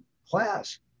teaching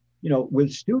class,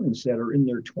 with students that are in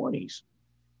their 20s,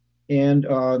 and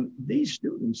these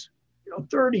students,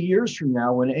 30 years from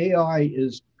now, when AI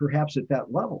is perhaps at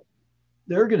that level,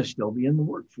 they're going to still be in the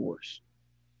workforce.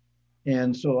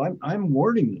 And so I'm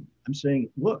warning them. I'm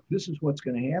saying, look, this is what's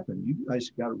going to happen. You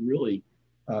guys got to really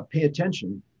pay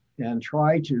attention and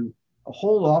try to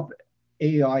hold off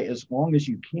AI as long as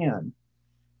you can.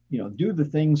 Do the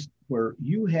things where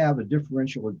you have a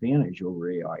differential advantage over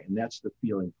AI, and that's the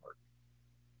feeling part.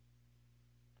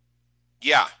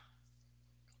 Yeah.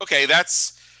 Okay,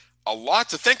 that's a lot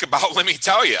to think about, let me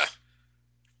tell you.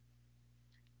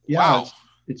 Yeah, wow.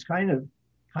 It's kind of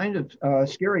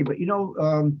scary, but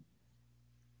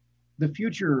the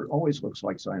future always looks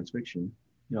like science fiction.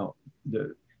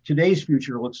 Today's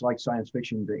future looks like science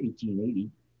fiction to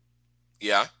 1880.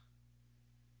 Yeah.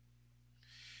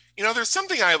 There's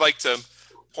something I like to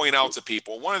point out to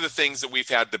people. One of the things that we've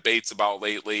had debates about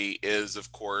lately is,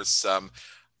 of course,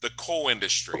 the coal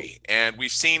industry, and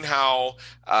we've seen how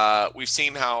a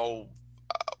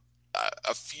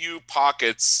few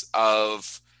pockets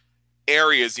of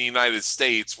areas in the United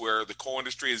States where the coal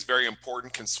industry is very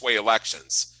important can sway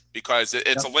elections because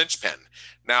it's a linchpin.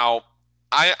 Now,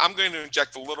 I'm going to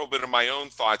inject a little bit of my own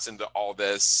thoughts into all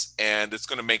this, and it's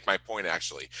going to make my point,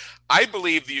 actually. I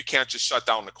believe that you can't just shut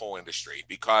down the coal industry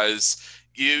because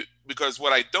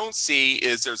what I don't see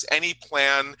is there's any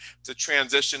plan to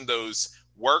transition those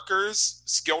workers,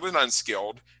 skilled and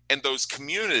unskilled, and those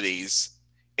communities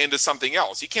into something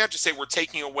else. You can't just say we're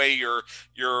taking away your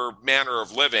manner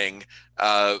of living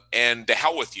and to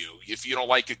hell with you. If you don't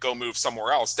like it, go move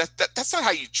somewhere else. That's not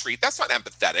how you treat. That's not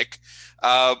empathetic.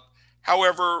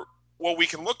 However, what we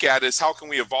can look at is how can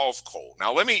we evolve coal.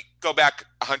 Now, let me go back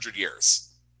 100 years.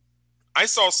 I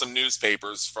saw some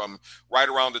newspapers from right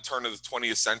around the turn of the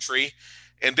 20th century,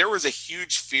 and there was a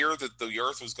huge fear that the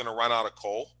earth was going to run out of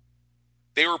coal.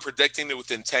 They were predicting that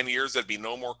within 10 years, there'd be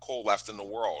no more coal left in the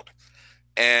world.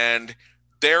 And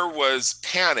there was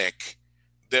panic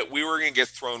that we were going to get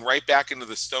thrown right back into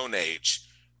the Stone Age,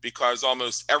 because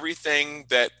almost everything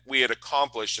that we had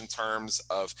accomplished in terms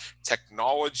of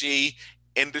technology,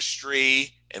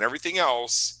 industry, and everything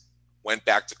else went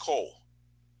back to coal.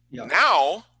 Yeah.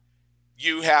 Now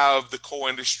you have the coal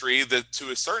industry that to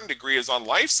a certain degree is on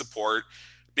life support,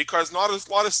 because not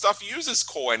a lot of stuff uses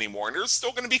coal anymore. And there's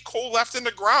still going to be coal left in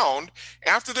the ground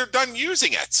after they're done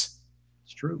using it.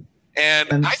 It's true.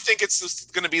 And I think it's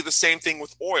just going to be the same thing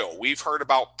with oil. We've heard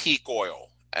about peak oil.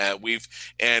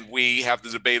 We have the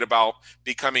debate about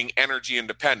becoming energy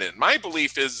independent. My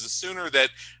belief is the sooner that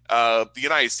the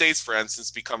United States, for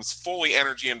instance, becomes fully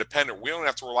energy independent, we don't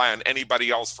have to rely on anybody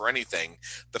else for anything,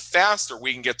 the faster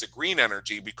we can get to green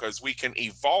energy, because we can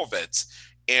evolve it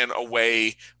in a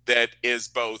way that is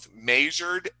both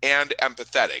measured and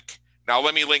empathetic. Now,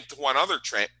 let me link to one other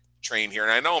train here,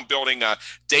 and I know I'm building a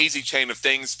daisy chain of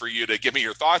things for you to give me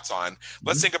your thoughts on.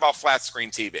 Let's think about flat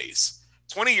screen TVs.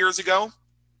 20 years ago,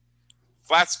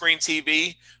 flat screen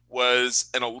TV was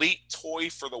an elite toy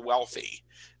for the wealthy.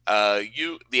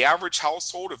 The average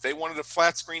household, if they wanted a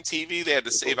flat screen TV, they had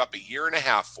to save up 1.5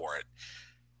 years for it.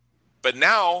 But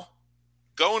now,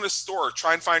 go in a store,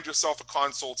 try and find yourself a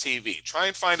console TV. Try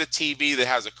and find a TV that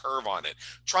has a curve on it.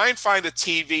 Try and find a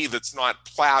TV that's not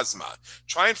plasma.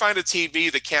 Try and find a TV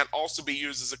that can't also be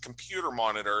used as a computer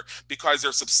monitor, because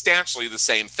they're substantially the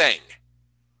same thing.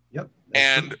 Yep.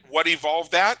 And what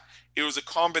evolved that? It was a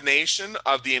combination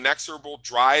of the inexorable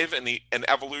drive and an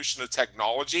evolution of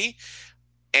technology,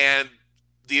 and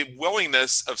the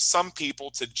willingness of some people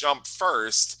to jump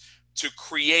first to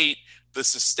create the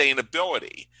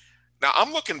sustainability. Now,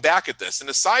 I'm looking back at this, and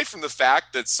aside from the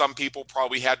fact that some people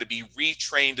probably had to be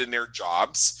retrained in their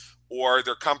jobs, or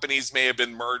their companies may have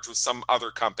been merged with some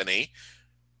other company,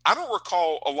 I don't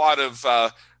recall a lot of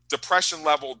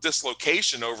depression-level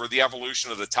dislocation over the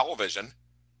evolution of the television.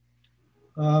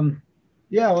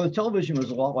 Yeah, well, the television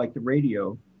was a lot like the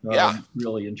radio,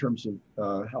 really, in terms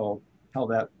of how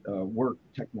that worked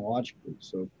technologically.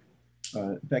 So,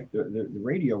 in fact, the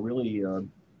radio really,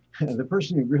 the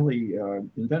person who really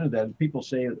invented that, people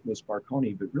say it was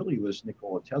Marconi, but really it was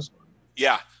Nikola Tesla.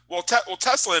 Yeah, well,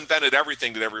 Tesla invented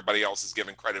everything that everybody else is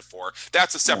given credit for.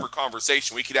 That's a separate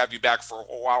conversation. We could have you back for a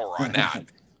whole hour on that.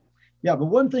 Yeah, but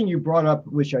one thing you brought up,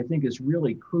 which I think is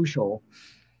really crucial,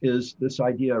 is this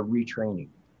idea of retraining.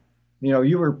 You know,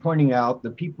 you were pointing out the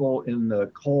people in the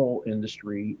coal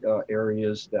industry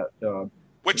areas that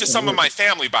which is some of my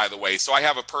family, by the way, so I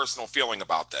have a personal feeling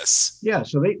about this. Yeah,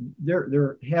 so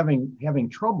they're having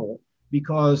trouble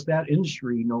because that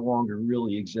industry no longer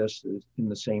really exists in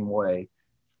the same way.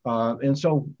 And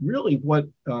so really what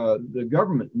the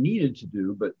government needed to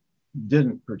do, but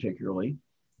didn't particularly,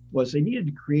 was they needed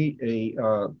to create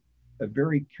a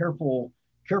very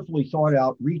carefully thought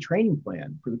out retraining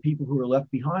plan for the people who were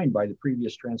left behind by the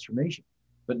previous transformation.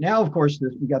 But now, of course,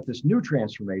 we got this new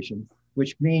transformation,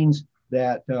 which means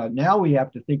that now we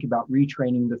have to think about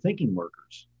retraining the thinking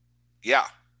workers. Yeah.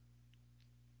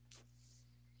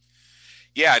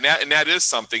 Yeah, and that is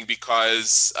something,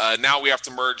 because now we have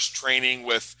to merge training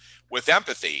with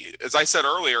empathy. As I said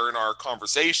earlier in our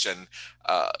conversation,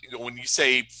 when you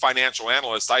say financial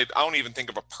analyst, I don't even think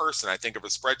of a person. I think of a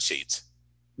spreadsheet.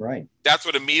 Right. That's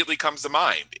what immediately comes to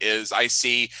mind. Is I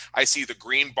see the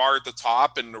green bar at the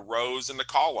top and the rows and the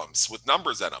columns with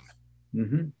numbers in them.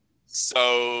 Mm-hmm.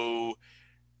 So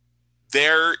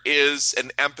there is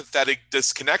an empathetic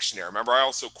disconnection here. Remember, I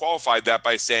also qualified that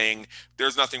by saying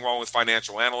there's nothing wrong with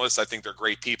financial analysts. I think they're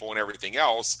great people and everything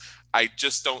else. I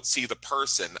just don't see the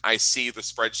person. I see the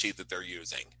spreadsheet that they're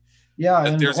using. Yeah,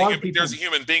 and there's a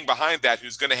human being behind that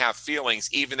who's going to have feelings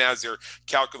even as they're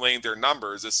calculating their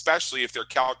numbers, especially if their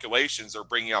calculations are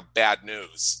bringing up bad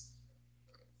news.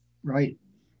 Right.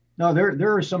 No,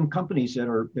 there are some companies that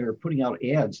are putting out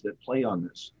ads that play on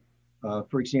this.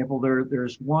 For example,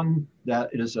 there's one that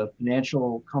is a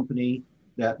financial company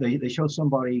that they show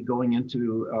somebody going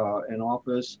into an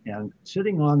office, and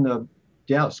sitting on the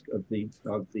desk of the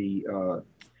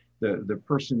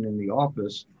person in the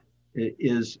office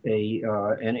is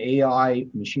an AI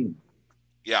machine.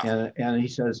 Yeah. And he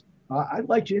says, I'd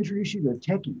like to introduce you to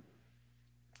Techie.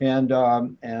 And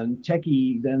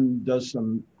Techie then does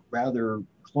some rather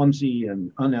clumsy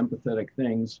and unempathetic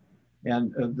things.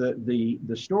 And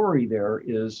the story there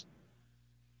is,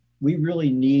 we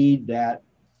really need that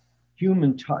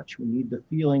human touch. We need the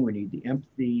feeling, we need the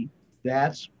empathy.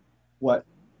 That's what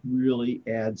really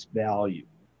adds value.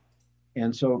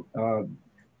 And so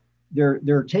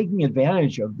they're taking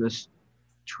advantage of this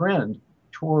trend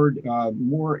toward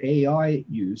more AI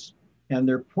use, and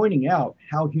they're pointing out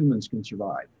how humans can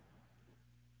survive.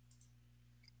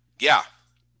 Yeah.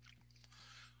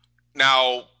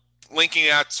 Now, linking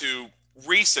that to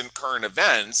recent current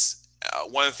events,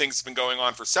 one of the things that's been going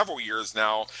on for several years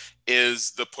now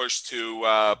is the push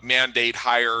to mandate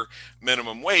higher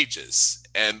minimum wages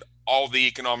and all the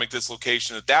economic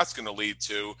dislocation that that's going to lead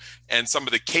to, and some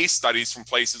of the case studies from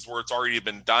places where it's already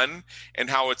been done and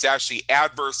how it's actually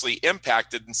adversely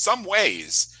impacted in some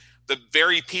ways the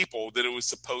very people that it was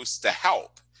supposed to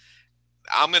help.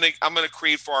 I'm gonna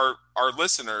create for our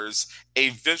listeners a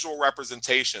visual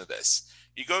representation of this.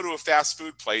 You go to a fast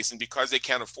food place, and because they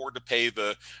can't afford to pay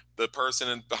the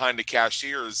person behind the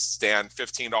cashier's stand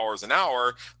 $15 an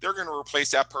hour, they're going to replace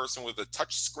that person with a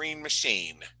touch screen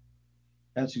machine.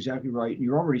 That's exactly right.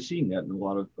 You're already seeing that in a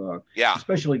lot of, Yeah,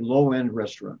 especially low-end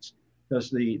restaurants. Because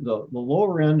the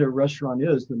lower end a restaurant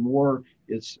is, the more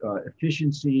it's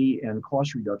efficiency and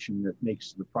cost reduction that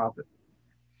makes the profit.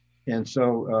 And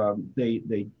so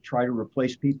they try to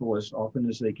replace people as often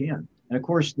as they can. And of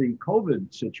course, the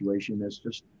COVID situation has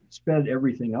just sped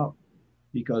everything up,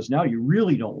 because now you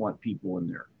really don't want people in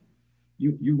there.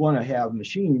 You want to have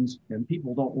machines, and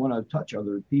people don't want to touch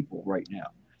other people right now.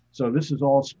 So this is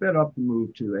all sped up the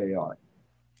move to AI.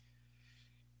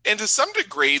 and to some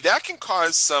degree, that can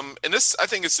cause some. And this, I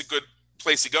think, is a good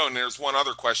place to go. And there's one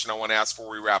other question I want to ask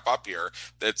before we wrap up here.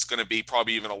 That's going to be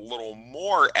probably even a little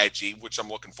more edgy, which I'm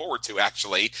looking forward to.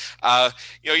 Actually,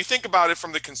 you think about it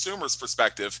from the consumer's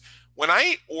perspective. When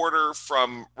I order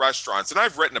from restaurants, and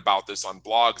I've written about this on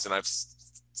blogs, and I've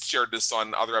shared this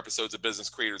on other episodes of Business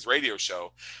Creators Radio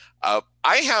Show.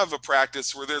 I have a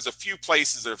practice where there's a few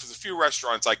places, there's a few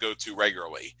restaurants I go to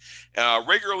regularly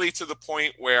to the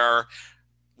point where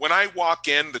when I walk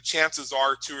in, the chances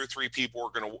are 2 or 3 people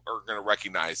are gonna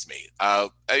recognize me. I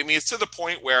mean, it's to the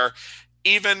point where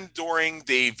even during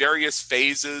the various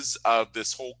phases of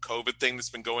this whole COVID thing that's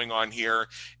been going on here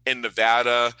in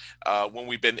Nevada, when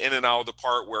we've been in and out of the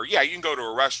part where, yeah, you can go to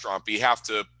a restaurant, but you have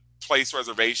to place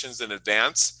reservations in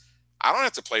advance. I don't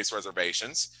have to place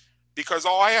reservations, because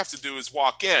all I have to do is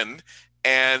walk in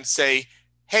and say,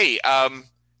 hey,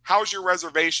 how's your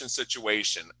reservation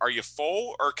situation? Are you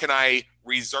full, or can I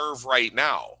reserve right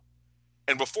now?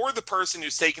 And before the person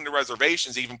who's taking the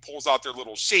reservations even pulls out their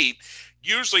little sheet,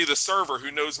 usually the server,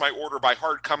 who knows my order by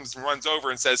heart, comes and runs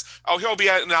over and says, oh, he'll be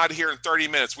out of here in 30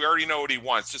 minutes. We already know what he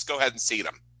wants. Just go ahead and seat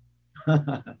him.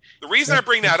 The reason I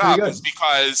bring that up is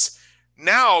because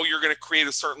now you're going to create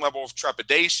a certain level of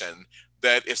trepidation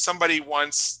that if somebody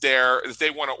if they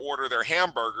want to order their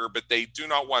hamburger, but they do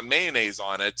not want mayonnaise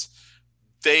on it,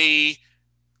 they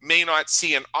may not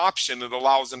see an option that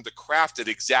allows them to craft it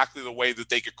exactly the way that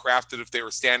they could craft it if they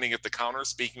were standing at the counter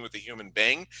speaking with a human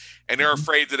being. And they're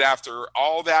afraid that after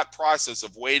all that process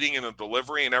of waiting and a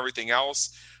delivery and everything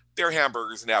else, their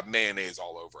hamburger's gonna have mayonnaise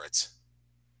all over it.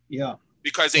 Yeah.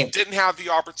 Because they didn't have the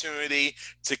opportunity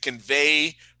to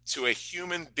convey to a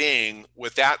human being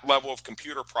with that level of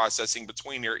computer processing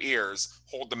between your ears,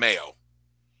 hold the mayo.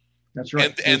 That's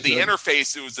right. And the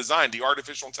interface that was designed, the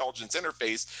artificial intelligence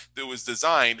interface that was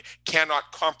designed,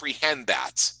 cannot comprehend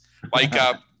that. Like,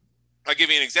 I'll give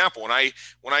you an example. When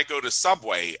I go to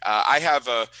Subway, I have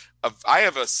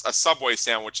a Subway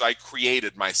sandwich I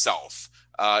created myself.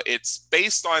 It's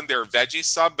based on their veggie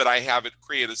sub, but I have it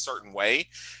created a certain way.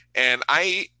 And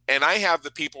I have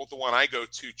the people at the one I go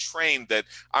to trained that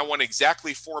I want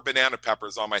exactly 4 banana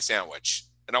peppers on my sandwich,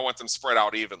 and I want them spread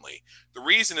out evenly. The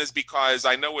reason is because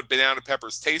I know what banana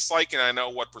peppers taste like, and I know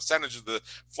what percentage of the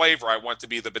flavor I want to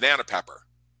be the banana pepper.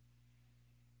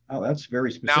 Oh, that's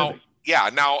very specific.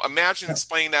 Now imagine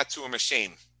explaining that to a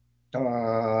machine.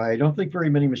 I don't think very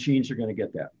many machines are going to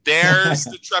get that. There's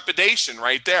the trepidation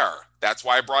right there. That's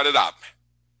why I brought it up.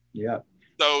 Yeah.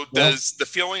 So does the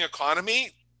feeling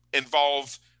economy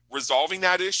involve resolving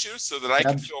that issue so that I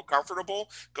can feel comfortable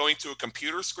going to a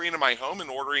computer screen in my home and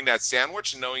ordering that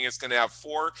sandwich and knowing it's going to have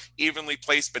 4 evenly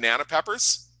placed banana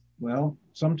peppers? Well,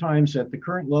 sometimes at the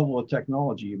current level of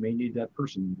technology, you may need that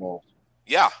person involved.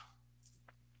 Yeah.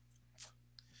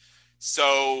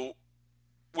 So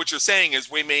what you're saying is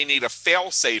we may need a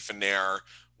fail-safe in there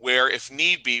where, if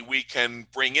need be, we can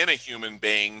bring in a human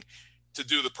being to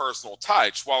do the personal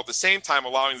touch, while at the same time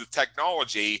allowing the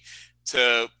technology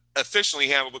to efficiently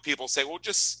handle the people say, well,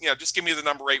 just give me the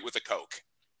number 8 with a Coke.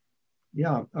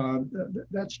 Yeah,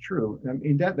 that's true. I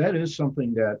mean, that is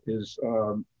something that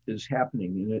is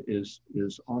happening, and it is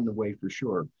on the way for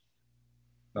sure.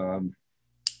 um,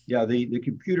 yeah, the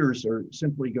computers are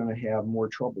simply going to have more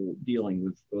trouble dealing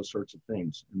with those sorts of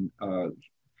things. And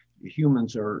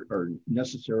humans are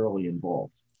necessarily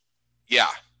involved. Yeah.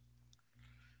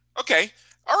 Okay.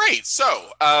 All right.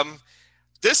 So,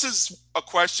 this is a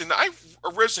question I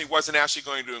originally wasn't actually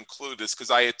going to include this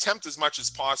because I attempt as much as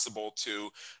possible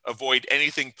to avoid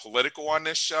anything political on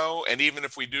this show. And even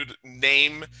if we do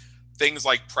name things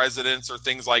like presidents or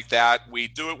things like that, we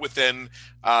do it within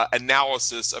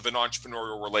analysis of an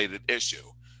entrepreneurial related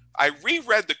issue. I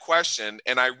reread the question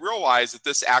and I realized that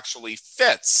this actually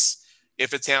fits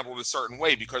if it's handled a certain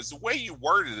way because the way you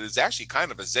worded it is actually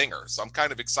kind of a zinger. So I'm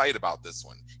kind of excited about this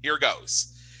one. Here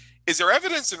goes. Is there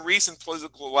evidence in recent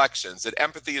political elections that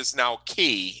empathy is now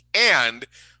key and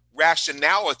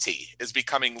rationality is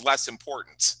becoming less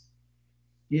important?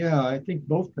 Yeah, I think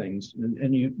both things.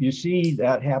 And you see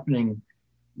that happening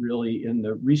really in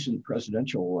the recent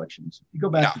presidential elections. If you go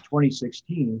back to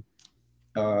 2016,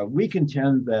 we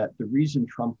contend that the reason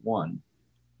Trump won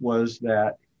was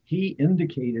that he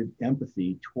indicated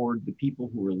empathy toward the people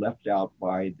who were left out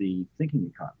by the thinking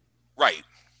economy. Right.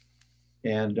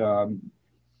 And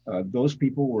those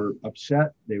people were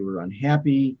upset. They were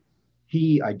unhappy.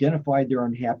 He identified their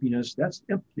unhappiness. That's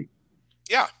empathy.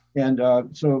 Yeah. And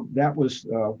so that was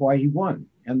why he won.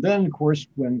 And then, of course,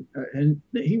 when and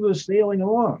he was sailing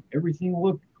along, everything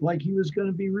looked like he was going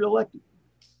to be reelected.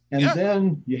 And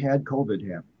then you had COVID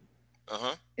happen.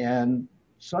 Uh-huh. And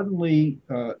suddenly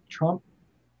Trump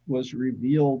was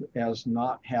revealed as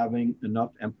not having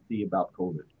enough empathy about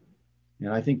COVID.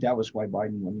 And I think that was why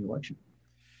Biden won the election.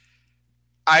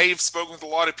 I've spoken with a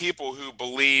lot of people who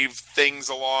believe things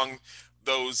along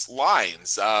those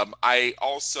lines. I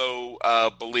also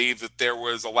believe that there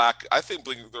was a lack. I think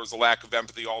there was a lack of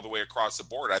empathy all the way across the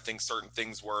board. I think certain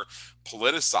things were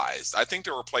politicized. I think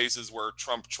there were places where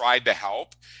Trump tried to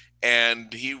help,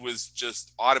 and he was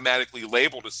just automatically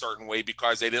labeled a certain way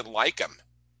because they didn't like him.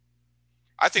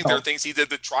 I think there are things he did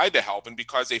that tried to help, and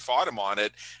because they fought him on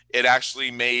it, it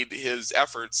actually made his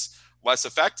efforts less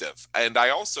effective. And I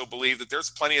also believe that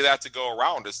there's plenty of that to go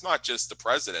around. It's not just the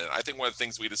president. I think one of the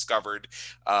things we discovered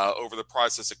over the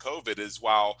process of COVID is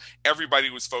while everybody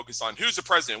was focused on who's the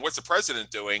president, what's the president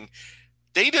doing,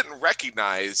 they didn't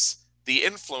recognize the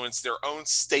influence their own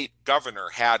state governor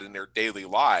had in their daily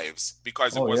lives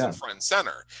because it wasn't front and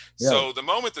center. Yeah. So the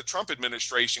moment the Trump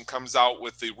administration comes out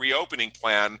with the reopening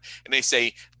plan and they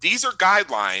say, these are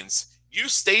guidelines, you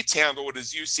states handle it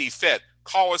as you see fit,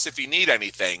 call us if you need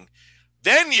anything.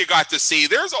 Then you got to see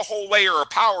there's a whole layer of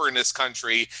power in this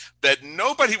country that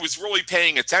nobody was really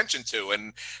paying attention to.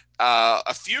 And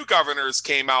a few governors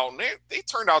came out and they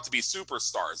turned out to be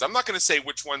superstars. I'm not going to say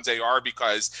which ones they are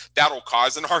because that'll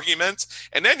cause an argument.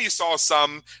 And then you saw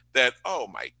some that, oh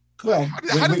my God,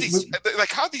 how do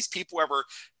these people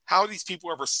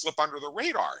ever slip under the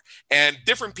radar? And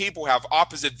different people have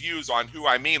opposite views on who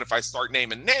I mean if I start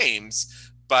naming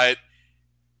names, but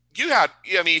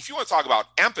if you want to talk about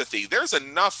empathy, there's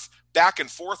enough back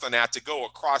and forth on that to go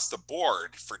across the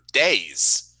board for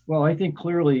days. Well, I think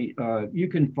clearly you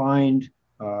can find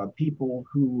people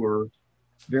who were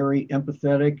very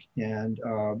empathetic and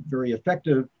very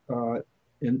effective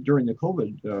during the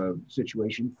COVID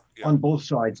situation on both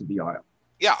sides of the aisle.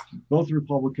 Yeah. Both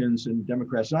Republicans and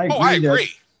Democrats. And I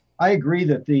agree. I agree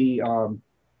that the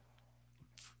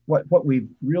what we've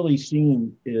really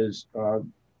seen is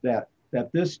that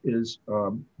this is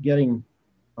getting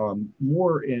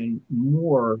more and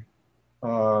more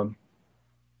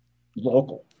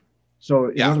local. So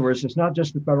in other words, it's not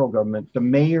just the federal government. The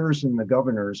mayors and the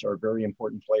governors are very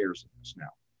important players in this now.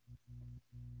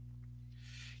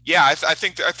 Yeah, I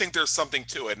think there's something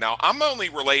to it. Now, I'm only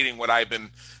relating what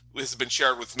has been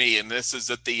shared with me, and this is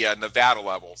at the Nevada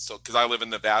level. So, because I live in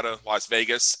Nevada, Las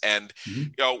Vegas, and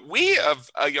we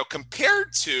have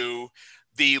compared to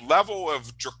the level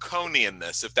of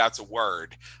draconianness, if that's a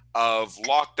word, of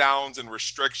lockdowns and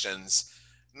restrictions,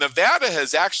 Nevada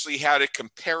has actually had it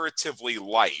comparatively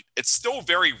light. It's still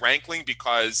very rankling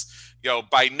because,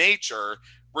 by nature,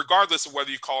 regardless of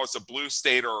whether you call us a blue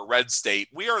state or a red state,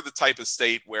 we are the type of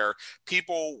state where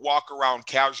people walk around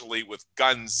casually with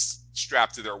guns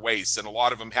strapped to their waists, and a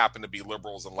lot of them happen to be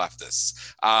liberals and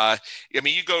leftists.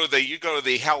 You go to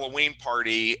the Halloween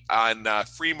party on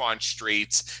Fremont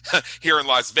Street here in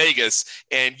Las Vegas,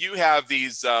 and you have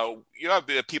these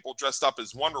the people dressed up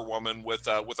as Wonder Woman with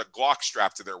a Glock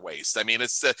strapped to their waist. I mean,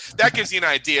 it's that gives you an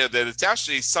idea that it's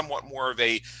actually somewhat more of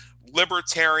a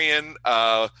libertarian,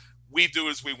 we do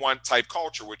as we want type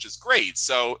culture, which is great.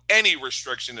 So any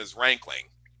restriction is rankling.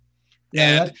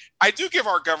 Yeah, and I do give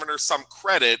our governor some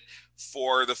credit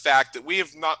for the fact that we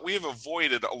have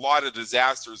avoided a lot of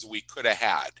disasters we could have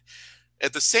had.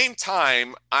 At the same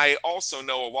time, I also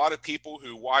know a lot of people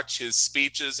who watch his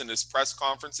speeches and his press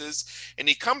conferences, and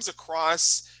he comes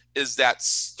across as that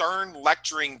stern,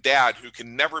 lecturing dad who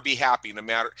can never be happy. No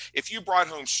matter if you brought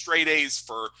home straight A's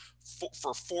for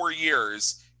 4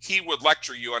 years, he would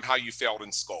lecture you on how you failed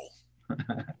in school.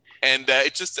 And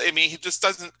he just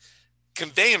doesn't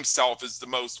convey himself as the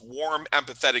most warm,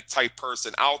 empathetic type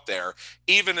person out there.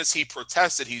 Even as he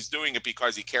protested, he's doing it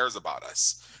because he cares about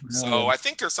us. So I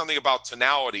think there's something about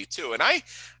tonality too. And I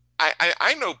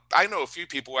know a few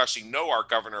people who actually know our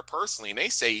governor personally, and they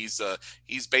say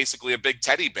he's basically a big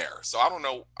teddy bear. So I don't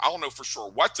know for sure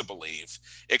what to believe,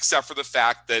 except for the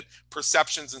fact that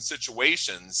perceptions and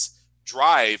situations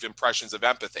drive impressions of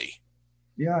empathy.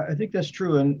 Yeah, I think that's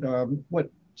true. And what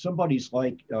somebody's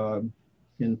like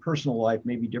in personal life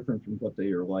may be different from what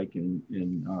they are like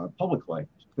in public life.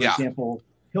 For example,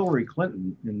 Hillary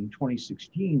Clinton in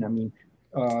 2016, I mean,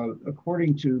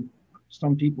 according to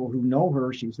some people who know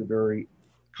her, she's a very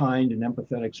kind and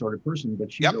empathetic sort of person,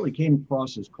 but she really came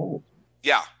across as cold.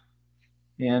 Yeah.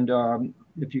 And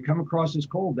if you come across as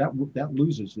cold, that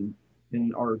loses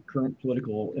in our current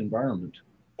political environment.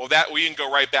 Well, that we can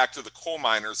go right back to the coal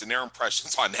miners and their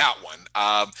impressions on that one.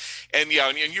 And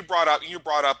you brought up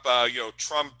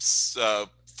Trump's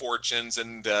fortunes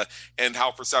and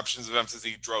how perceptions of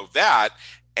empathy drove that.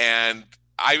 And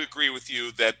I agree with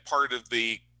you that part of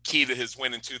the key to his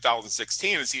win in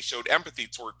 2016 is he showed empathy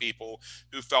toward people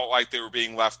who felt like they were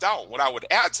being left out. What I would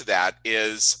add to that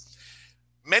is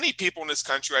many people in this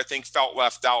country, I think, felt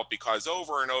left out because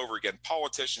over and over again,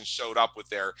 politicians showed up with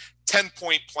their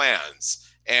 10-point plans.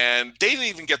 And they didn't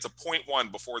even get to point one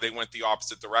before they went the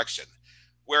opposite direction.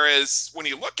 Whereas when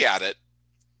you look at it,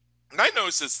 and I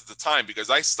noticed this at the time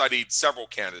because I studied several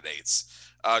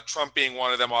candidates, Trump being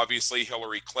one of them, obviously,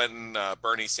 Hillary Clinton,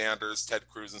 Bernie Sanders, Ted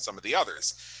Cruz, and some of the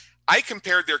others. I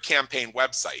compared their campaign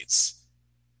websites.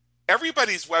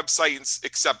 Everybody's websites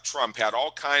except Trump had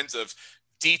all kinds of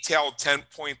detailed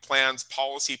 10-point plans,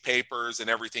 policy papers, and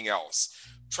everything else.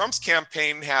 Trump's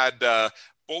campaign had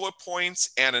bullet points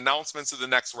and announcements of the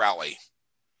next rally.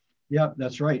 Yeah,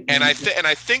 that's right. And I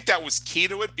think that was key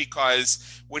to it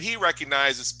because what he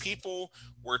recognized is people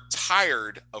were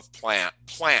tired of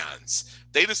plans.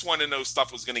 They just wanted to know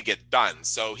stuff was going to get done.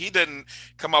 So he didn't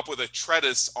come up with a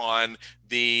treatise on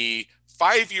the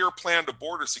 5-year plan to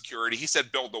border security. He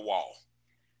said, build the wall.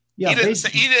 Yeah, he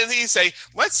didn't say,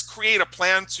 let's create a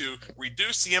plan to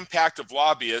reduce the impact of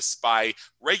lobbyists by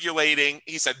regulating.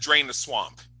 He said, drain the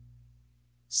swamp.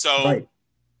 So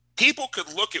people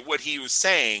could look at what he was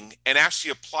saying and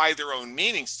actually apply their own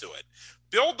meanings to it.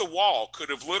 Build the wall could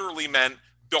have literally meant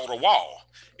build a wall.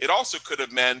 It also could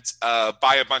have meant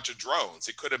buy a bunch of drones.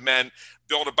 It could have meant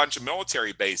build a bunch of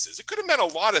military bases. It could have meant a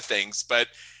lot of things, but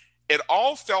it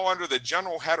all fell under the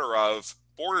general header of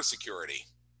border security.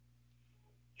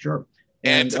 Sure.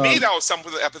 And to me, that was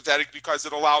somewhat empathetic because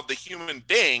it allowed the human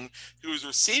being who was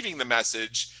receiving the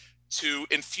message to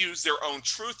infuse their own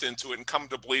truth into it and come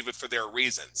to believe it for their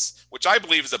reasons, which I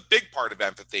believe is a big part of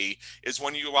empathy, is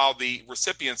when you allow the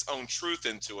recipient's own truth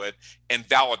into it and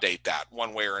validate that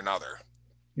one way or another.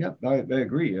 Yeah, I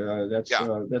agree. That's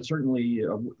certainly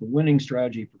a winning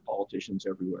strategy for politicians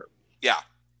everywhere. Yeah.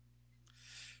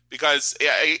 Because,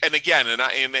 and again, and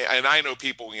I know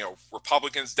people,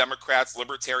 Republicans, Democrats,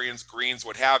 Libertarians, Greens,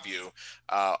 what have you.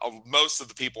 Most of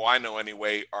the people I know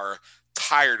anyway are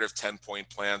tired of 10-point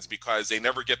plans because they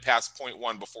never get past point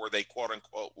one before they quote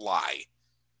unquote lie.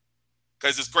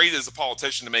 Because it's great as a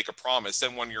politician to make a promise,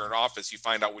 then when you're in office, you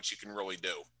find out what you can really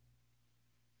do.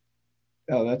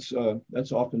 Yeah,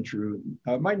 that's often true.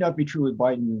 It might not be true with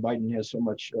Biden. Biden has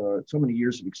so many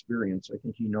years of experience. I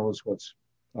think he knows what's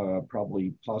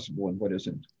probably possible and what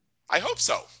isn't. I hope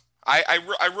so.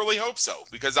 I really hope so,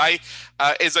 because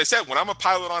as I said, when I'm a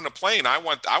pilot on a plane, I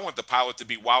want the pilot to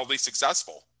be wildly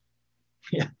successful.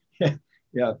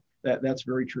 Yeah, that's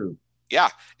very true. Yeah,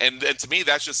 and to me,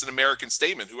 that's just an American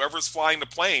statement. Whoever's flying the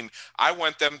plane, I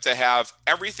want them to have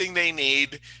everything they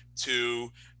need to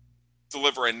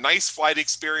deliver a nice flight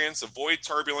experience, avoid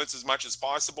turbulence as much as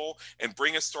possible, and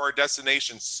bring us to our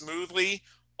destination smoothly,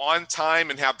 on time,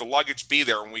 and have the luggage be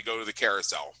there when we go to the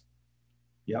carousel.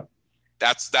 Yep.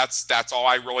 That's all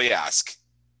I really ask.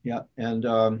 Yeah, and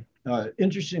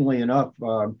interestingly enough,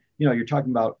 you're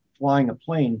talking about flying a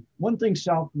plane. One thing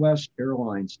Southwest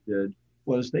Airlines did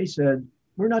was they said,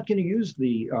 we're not going to use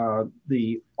the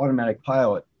automatic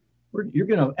pilot. You're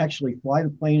going to actually fly the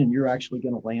plane and you're actually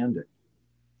going to land it.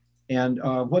 And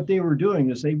what they were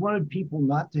doing is they wanted people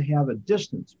not to have a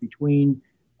distance between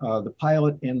the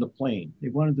pilot and the plane. They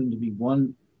wanted them to be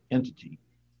one entity.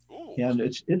 Ooh. And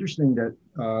it's interesting that,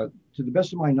 to the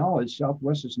best of my knowledge,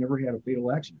 Southwest has never had a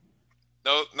fatal accident.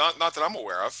 No, not that I'm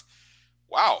aware of.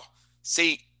 Wow.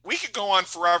 See, we could go on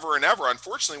forever and ever.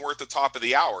 Unfortunately, we're at the top of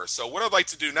the hour. So what I'd like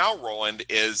to do now, Roland,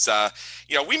 is,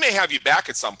 we may have you back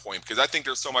at some point because I think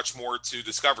there's so much more to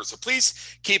discover. So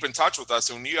please keep in touch with us.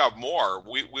 And when you have more,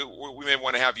 we may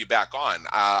want to have you back on.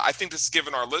 I think this has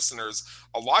given our listeners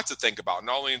a lot to think about,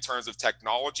 not only in terms of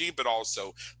technology, but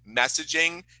also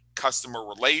messaging, customer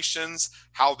relations,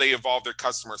 how they evolve their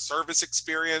customer service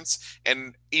experience,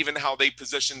 and even how they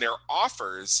position their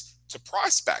offers to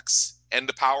prospects, and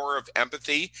the power of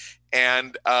empathy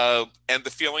and the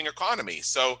feeling economy.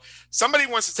 So somebody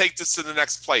wants to take this to the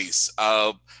next place.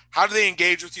 How do they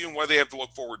engage with you, and what do they have to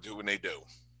look forward to when they do?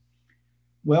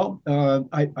 Well,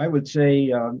 I would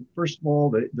say, first of all,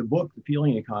 the book, The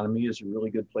Feeling Economy, is a really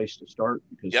good place to start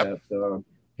because that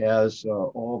has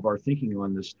all of our thinking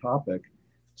on this topic.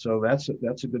 So that's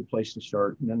a good place to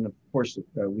start. And then, of course,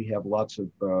 we have lots of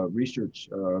research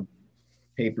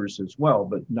papers as well,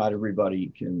 but not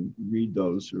everybody can read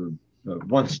those or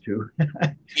wants to.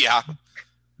 Yeah.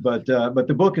 But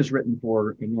the book is written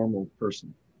for a normal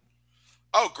person.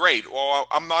 Oh, great. Well,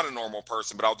 I'm not a normal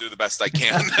person, but I'll do the best I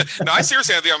can. No, I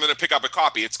seriously think I'm going to pick up a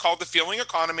copy. It's called The Feeling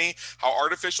Economy, How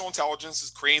Artificial Intelligence is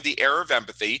Creating the Era of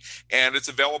Empathy, and it's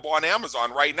available on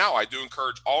Amazon right now. I do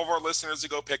encourage all of our listeners to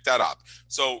go pick that up.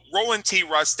 So, Roland T.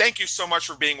 Rust, thank you so much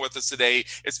for being with us today.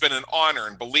 It's been an honor,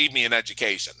 and believe me, in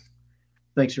education.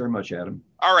 Thanks very much, Adam.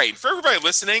 All right. For everybody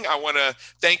listening, I want to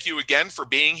thank you again for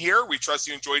being here. We trust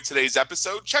you enjoyed today's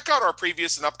episode. Check out our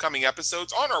previous and upcoming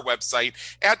episodes on our website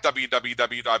at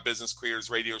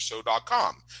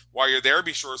www.businesscreatorsradioshow.com. While you're there,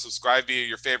 be sure to subscribe via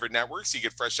your favorite network so you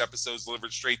get fresh episodes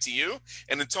delivered straight to you.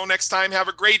 And until next time, have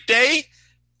a great day.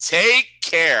 Take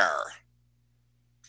care.